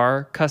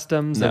our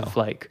customs No. of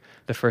like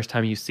the first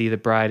time you see the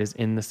bride is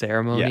in the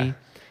ceremony, Yeah.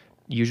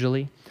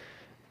 usually.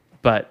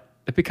 But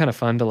it'd be kind of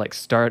fun to like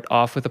start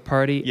off with a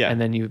party Yeah. and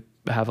then you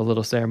have a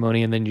little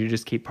ceremony and then you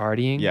just keep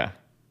partying. Yeah,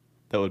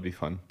 that would be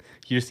fun.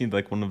 You just need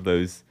like one of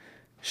those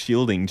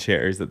shielding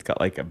chairs that's got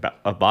like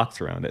a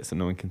box around it so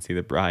no one can see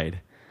the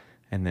bride.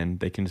 And then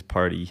they can just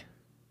party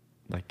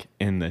like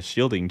in the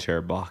shielding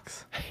chair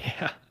box.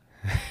 Yeah.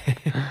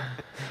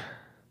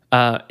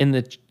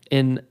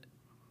 In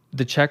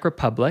the Czech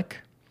Republic,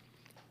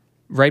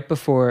 right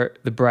before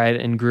the bride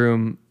and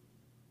groom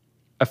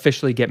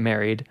officially get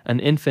married, an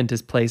infant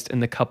is placed in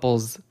the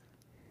couple's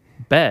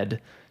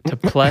bed to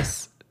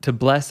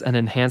bless and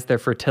enhance their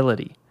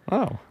fertility.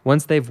 Oh.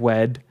 Once they've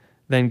wed,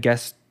 then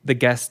the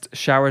guest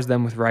showers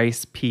them with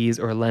rice, peas,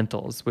 or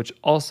lentils, which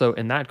also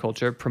in that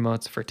culture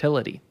promotes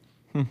fertility.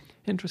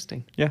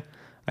 Interesting. Yeah.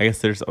 I guess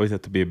there's always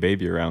have to be a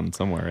baby around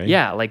somewhere, right?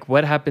 Yeah, like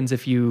what happens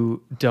if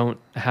you don't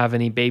have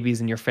any babies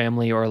in your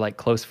family or like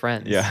close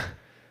friends? Yeah.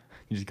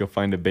 You just go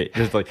find a baby.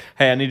 Just like,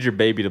 hey, I need your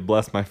baby to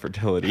bless my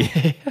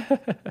fertility.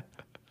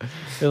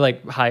 They're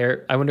like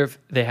hire. I wonder if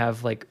they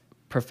have like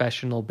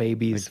professional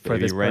babies Like for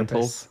baby this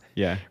rentals. purpose.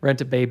 Yeah.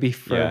 Rent a baby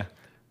for Yeah.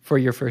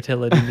 your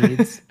fertility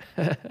needs.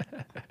 Oh,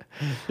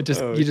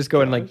 You just go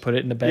and like gosh. put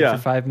it in the bed Yeah.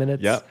 for 5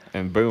 minutes. Yeah.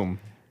 And boom.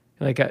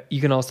 Like you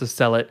can also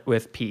sell it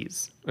with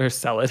peas or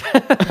sell it.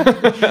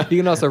 You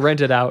can also rent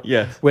it out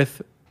Yes.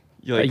 with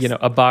You like,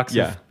 a box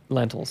yeah. of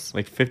lentils.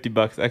 like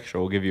 $50 extra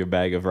will give you a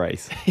bag of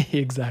rice.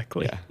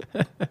 Exactly.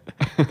 Yeah.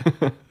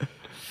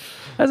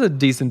 That's a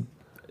decent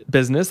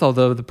business,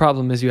 although the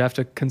problem is you have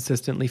to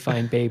consistently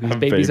find babies.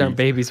 Babies aren't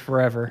babies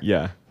forever.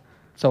 Yeah.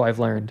 So I've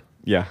learned,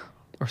 Yeah.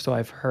 or so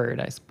I've heard,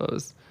 I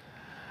suppose.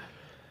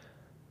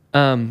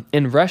 In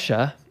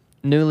Russia,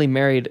 newly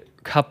married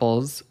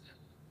couples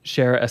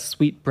share a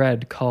sweet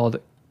bread called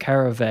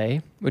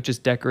karavay, which is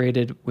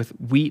decorated with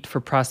wheat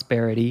for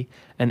prosperity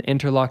and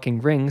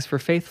interlocking rings for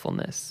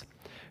faithfulness.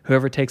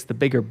 Whoever takes the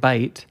bigger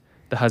bite,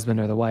 the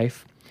husband or the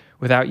wife,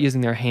 without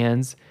using their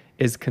hands,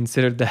 is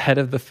considered the head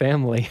of the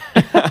family.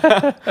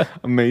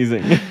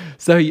 Amazing.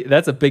 So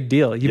that's a big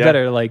deal. You Yeah.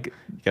 better like,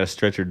 You got to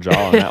stretch your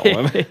jaw on that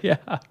one. yeah.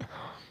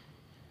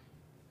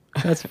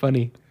 That's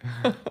funny.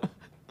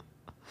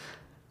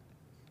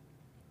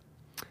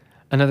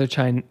 Another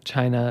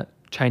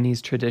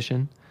Chinese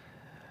tradition.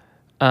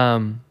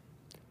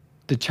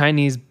 The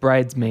Chinese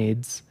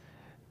bridesmaids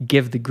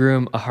give the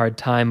groom a hard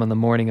time on the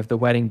morning of the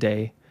wedding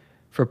day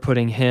for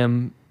putting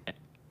him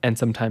and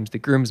sometimes the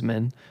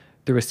groomsmen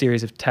through a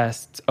series of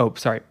tests.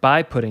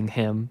 By putting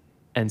him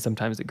and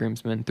sometimes the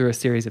groomsmen through a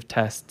series of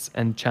tests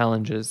and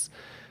challenges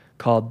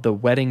called the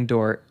wedding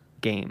door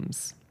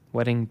games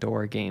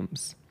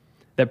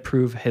that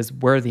prove his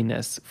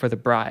worthiness for the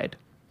bride.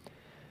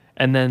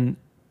 And then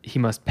he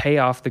must pay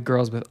off the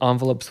girls with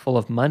envelopes full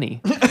of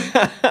money.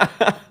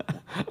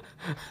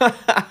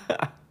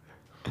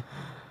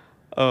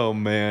 Oh,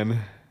 man.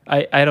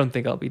 I don't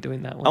think I'll be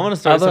doing that one. I want to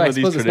start Although some I of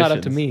these suppose traditions. it's not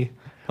up to me.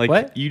 Like,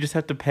 What? you just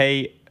have to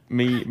pay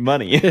me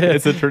money.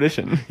 It's a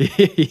tradition.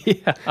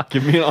 Yeah.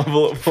 Give me an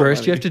envelope. full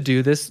First, you money. have to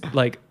do this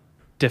like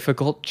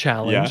difficult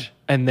challenge,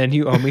 Yeah. and then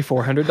you owe me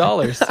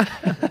 $400,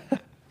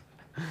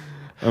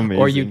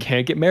 Amazing. or you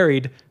can't get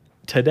married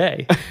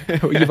today.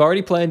 You've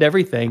already planned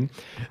everything.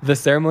 The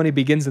ceremony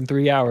begins in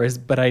 3 hours,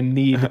 but I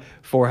need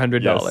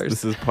 $400. Yes,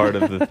 this is part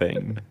of the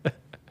thing.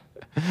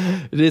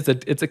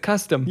 It's a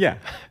custom. Yeah.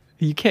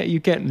 You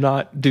can't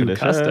not do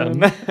Tradition.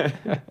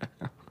 custom.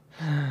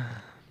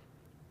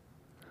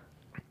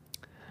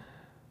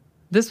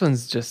 This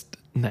one's just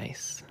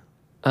nice.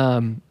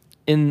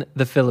 In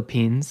the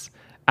Philippines,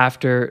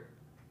 after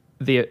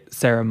the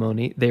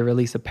ceremony, they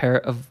release a pair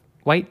of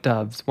white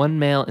doves, one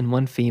male and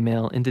one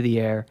female, into the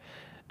air,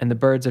 and the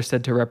birds are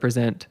said to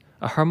represent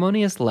a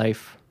harmonious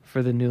life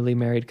for the newly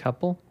married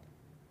couple.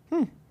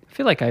 I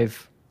feel like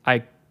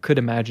I could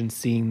imagine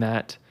seeing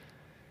that,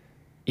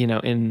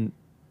 in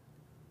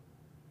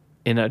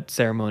a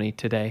ceremony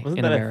today Wasn't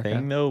in that America. a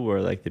thing, though,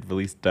 where, like, they'd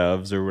release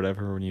doves or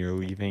whatever when you were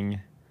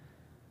leaving?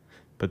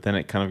 But then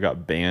it kind of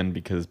got banned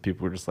because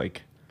people were just,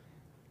 like,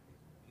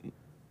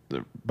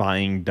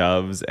 buying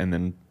doves and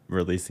then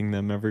releasing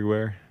them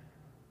everywhere.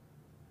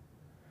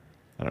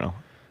 I don't know.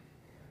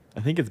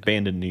 I think it's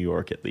banned in New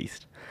York, at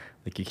least.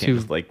 Like, you can't To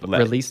just, like,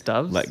 release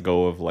doves? let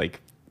go of,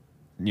 like,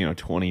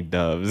 20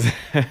 doves.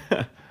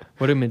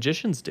 What do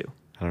magicians do?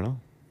 I don't know.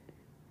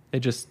 They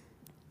just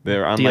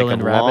They're on, deal like,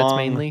 in rabbits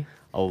mainly?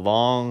 a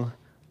long,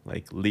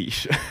 like,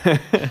 leash.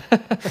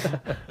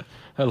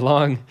 A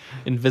long,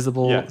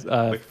 invisible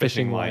like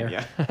fishing wire.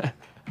 Yeah.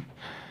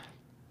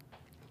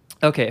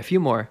 Okay, a few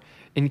more.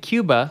 In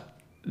Cuba,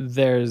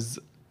 there's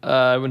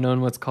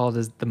known what's called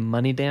as the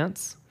money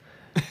dance,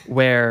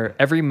 where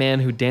every man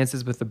who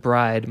dances with the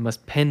bride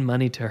must pin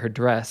money to her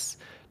dress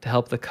to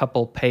help the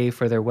couple pay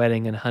for their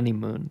wedding and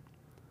honeymoon.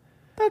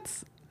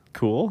 That's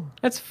cool.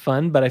 That's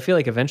fun, but I feel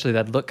like eventually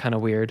that'd look kind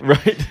of weird.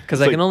 Right.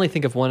 Because I can only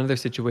think of one other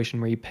situation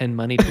where you pin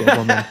money to a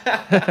woman.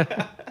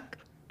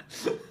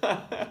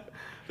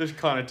 There's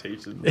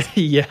connotations.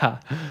 Yeah.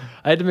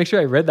 I had to make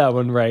sure I read that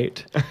one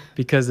right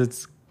because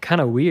it's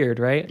kind of weird,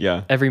 right?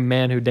 Yeah. Every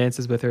man who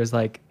dances with her is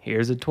like,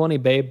 here's a 20,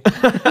 babe.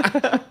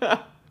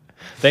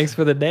 Thanks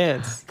for the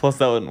dance. Plus,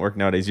 that wouldn't work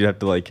nowadays. You'd have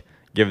to like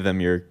give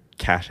them your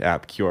Cash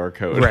App QR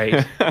code.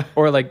 Right.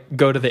 Or like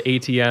go to the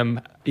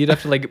ATM. You'd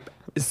have to like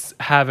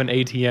have an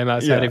ATM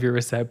outside of your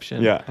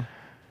reception. Yeah.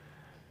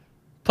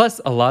 Plus,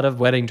 a lot of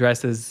wedding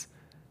dresses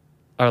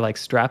are like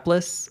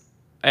strapless,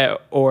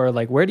 or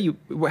like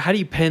how do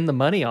you pin the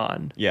money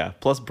on? Yeah.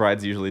 Plus,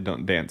 brides usually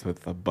don't dance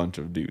with a bunch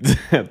of dudes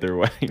at their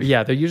wedding.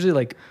 Yeah, they're usually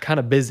like kind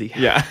of busy.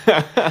 Yeah.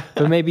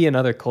 But maybe in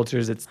other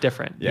cultures it's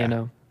different. Yeah.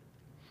 You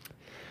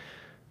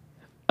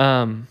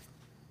know.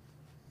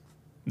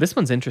 This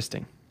one's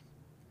interesting.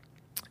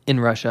 In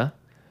Russia,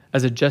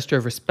 as a gesture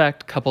of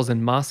respect, couples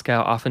in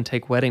Moscow often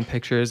take wedding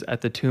pictures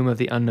at the tomb of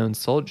the unknown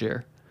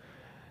soldier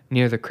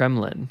near the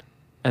Kremlin,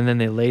 and then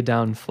they lay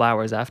down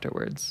flowers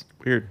afterwards.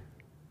 Weird.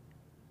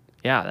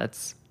 Yeah,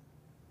 that's.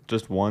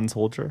 Just one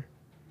soldier?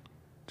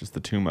 Just the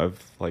tomb of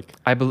like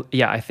I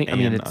think. I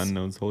mean, an it's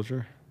unknown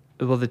soldier?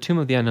 well, the tomb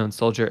of the unknown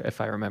soldier,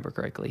 if I remember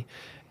correctly,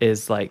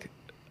 is like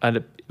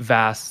a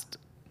vast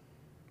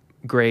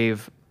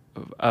grave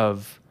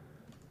of.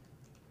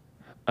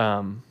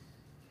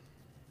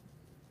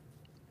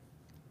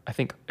 I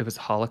think it was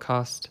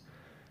Holocaust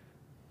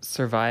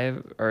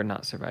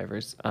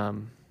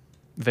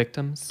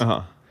victims.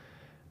 Uh-huh.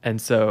 And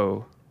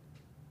so,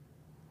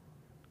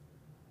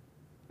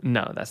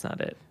 no, that's not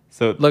it.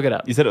 So Look it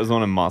up. You said it was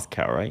one in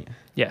Moscow, right?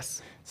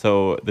 Yes.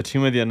 So the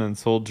Tomb of the Unknown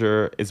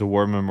Soldier is a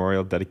war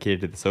memorial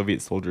dedicated to the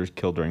Soviet soldiers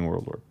killed during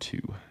World War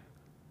II.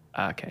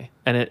 Okay.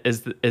 And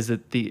is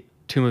it the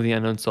Tomb of the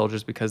Unknown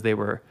Soldiers because they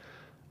were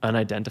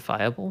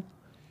unidentifiable?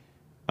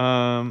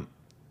 I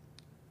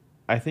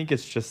think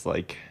it's just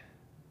like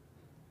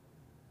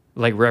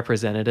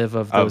representative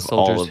of those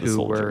soldiers all of the who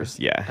soldiers.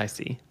 were. Yeah. I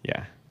see.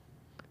 Yeah.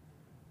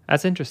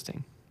 That's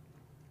interesting.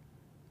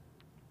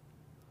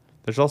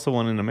 There's also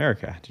one in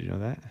America. Did you know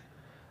that?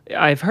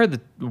 I've heard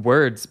the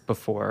words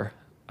before.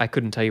 I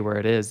couldn't tell you where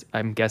it is.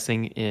 I'm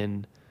guessing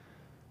in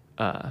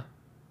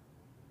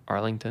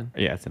Arlington.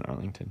 Yeah, it's in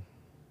Arlington.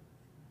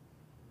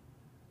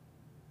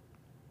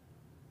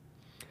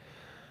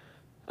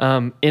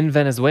 In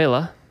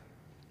Venezuela,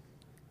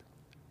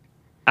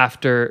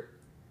 after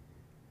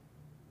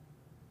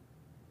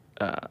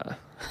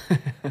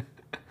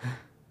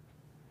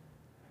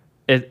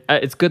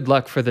it's good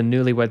luck for the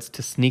newlyweds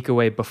to sneak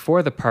away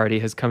before the party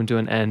has come to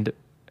an end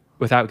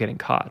without getting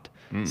caught.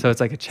 So it's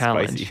like a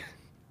challenge. Spicy.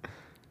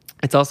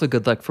 It's also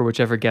good luck for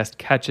whichever guest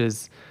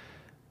catches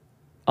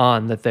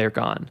on that they're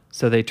gone.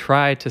 So they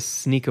try to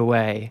sneak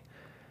away,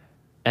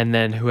 and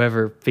then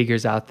whoever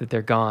figures out that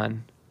they're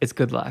gone, it's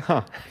good luck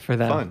for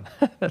them.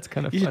 Fun. That's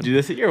kind of You fun. should do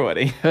this at your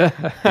wedding.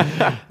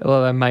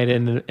 Well, I might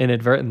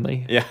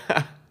inadvertently. Yeah.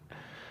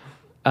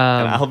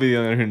 And I'll be the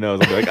only one who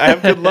knows. I'll be like, I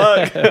have good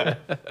luck.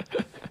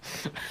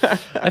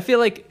 I feel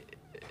like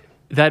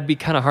that'd be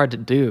kind of hard to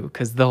do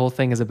because the whole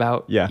thing is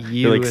about Yeah.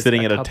 you. You're like as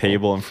sitting at a couple.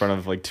 table in front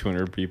of like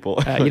 200 people.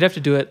 You'd have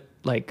to do it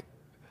like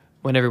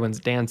when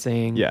everyone's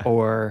dancing Yeah.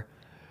 or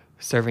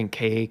serving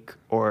cake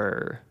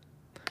or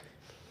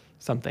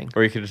something.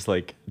 Or you could just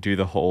like do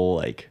the whole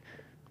like,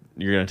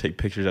 you're going to take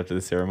pictures after the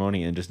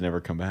ceremony and just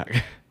never come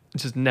back.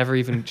 Just never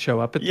even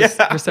show up at this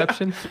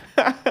reception.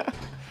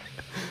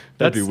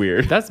 That'd be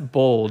weird. That's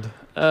bold.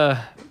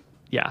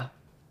 Yeah.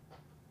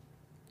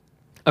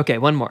 Okay,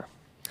 one more.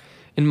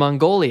 In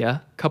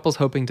Mongolia, couples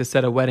hoping to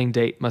set a wedding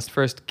date must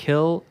first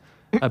kill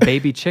a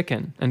baby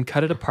chicken and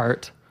cut it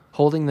apart,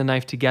 holding the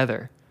knife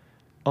together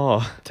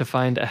Oh. to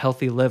find a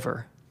healthy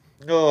liver.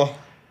 Oh.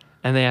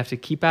 And they have to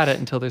keep at it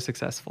until they're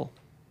successful.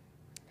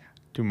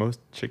 Do most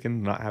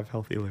chickens not have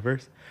healthy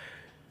livers?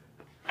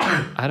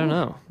 I don't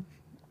know.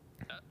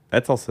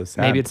 That's also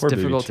sad. Maybe it's Poor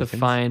baby difficult to chickens.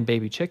 find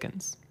baby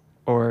chickens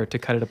or to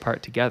cut it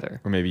apart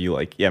together. Or maybe you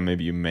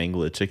maybe you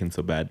mangle a chicken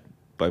so bad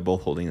by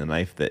both holding the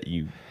knife that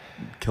you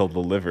killed the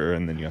liver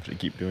and then you have to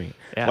keep doing it.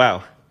 Yeah.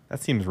 Wow. That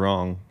seems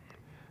wrong.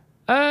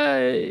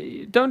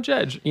 Don't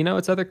judge. You know,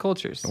 it's other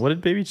cultures. What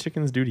did baby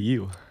chickens do to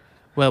you?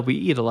 Well, we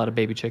eat a lot of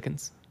baby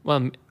chickens.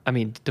 Well, I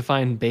mean,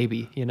 define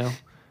baby, you know?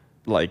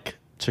 Like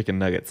chicken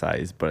nugget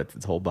size, but it's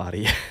its whole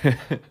body.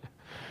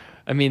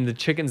 I mean, the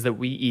chickens that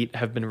we eat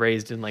have been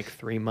raised in like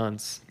 3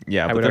 months.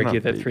 Yeah, I but would they're argue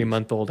not that babies.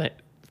 3-month-old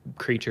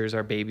creatures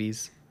are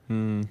babies.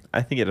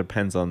 I think it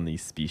depends on the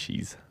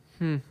species.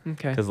 Okay.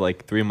 Because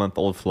like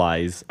 3-month-old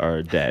flies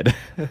are dead.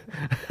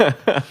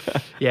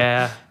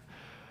 Yeah.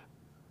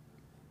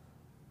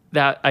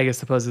 That, I guess,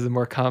 suppose is a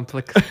more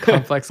complex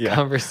Yeah.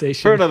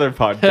 conversation. For another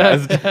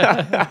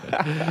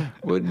podcast.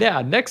 Well,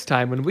 yeah, next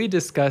time when we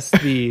discuss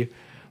the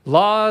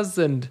laws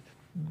and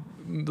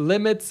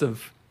limits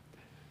of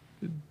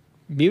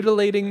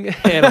mutilating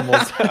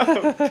animals.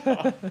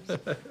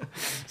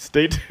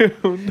 Stay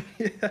tuned.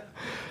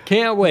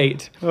 Can't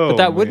wait. Oh, but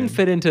that wouldn't man.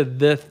 fit into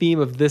the theme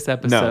of this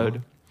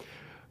episode,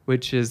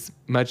 which is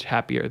much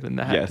happier than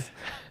that. Yes.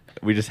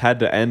 We just had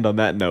to end on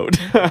that note.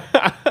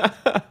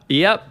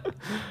 Yep.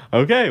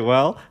 Okay,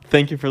 well,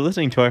 thank you for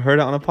listening to I Heard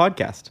It on a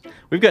Podcast.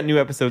 We've got new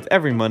episodes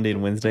every Monday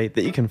and Wednesday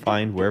that you can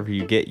find wherever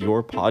you get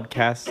your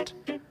podcast.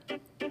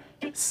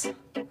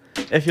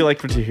 If you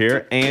liked what you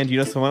hear and you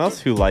know someone else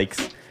who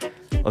likes,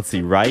 let's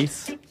see,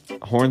 rice,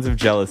 horns of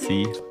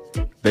jealousy,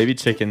 baby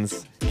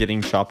chickens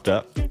getting chopped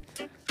up,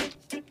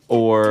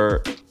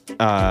 or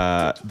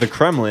the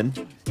Kremlin,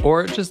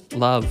 Or just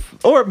love.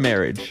 or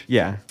marriage.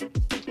 Yeah.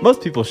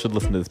 Most people should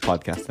listen to this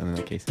podcast then in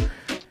that case.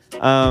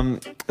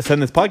 Send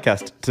this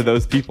podcast to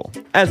those people.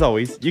 As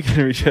always, you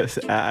can reach us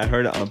at I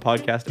Heard It on a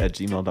Podcast at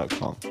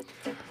gmail.com.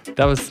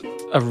 That was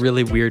a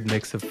really weird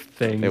mix of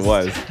things. It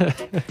was.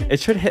 It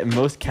should hit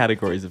most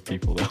categories of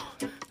people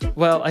though.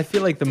 Well, I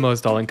feel like the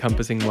most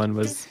all-encompassing one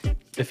was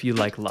if you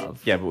like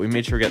love. Yeah, but we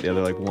made sure we got the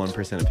other like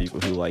 1% of people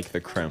who like the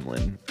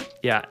Kremlin.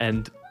 Yeah,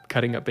 and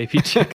cutting up baby chicks.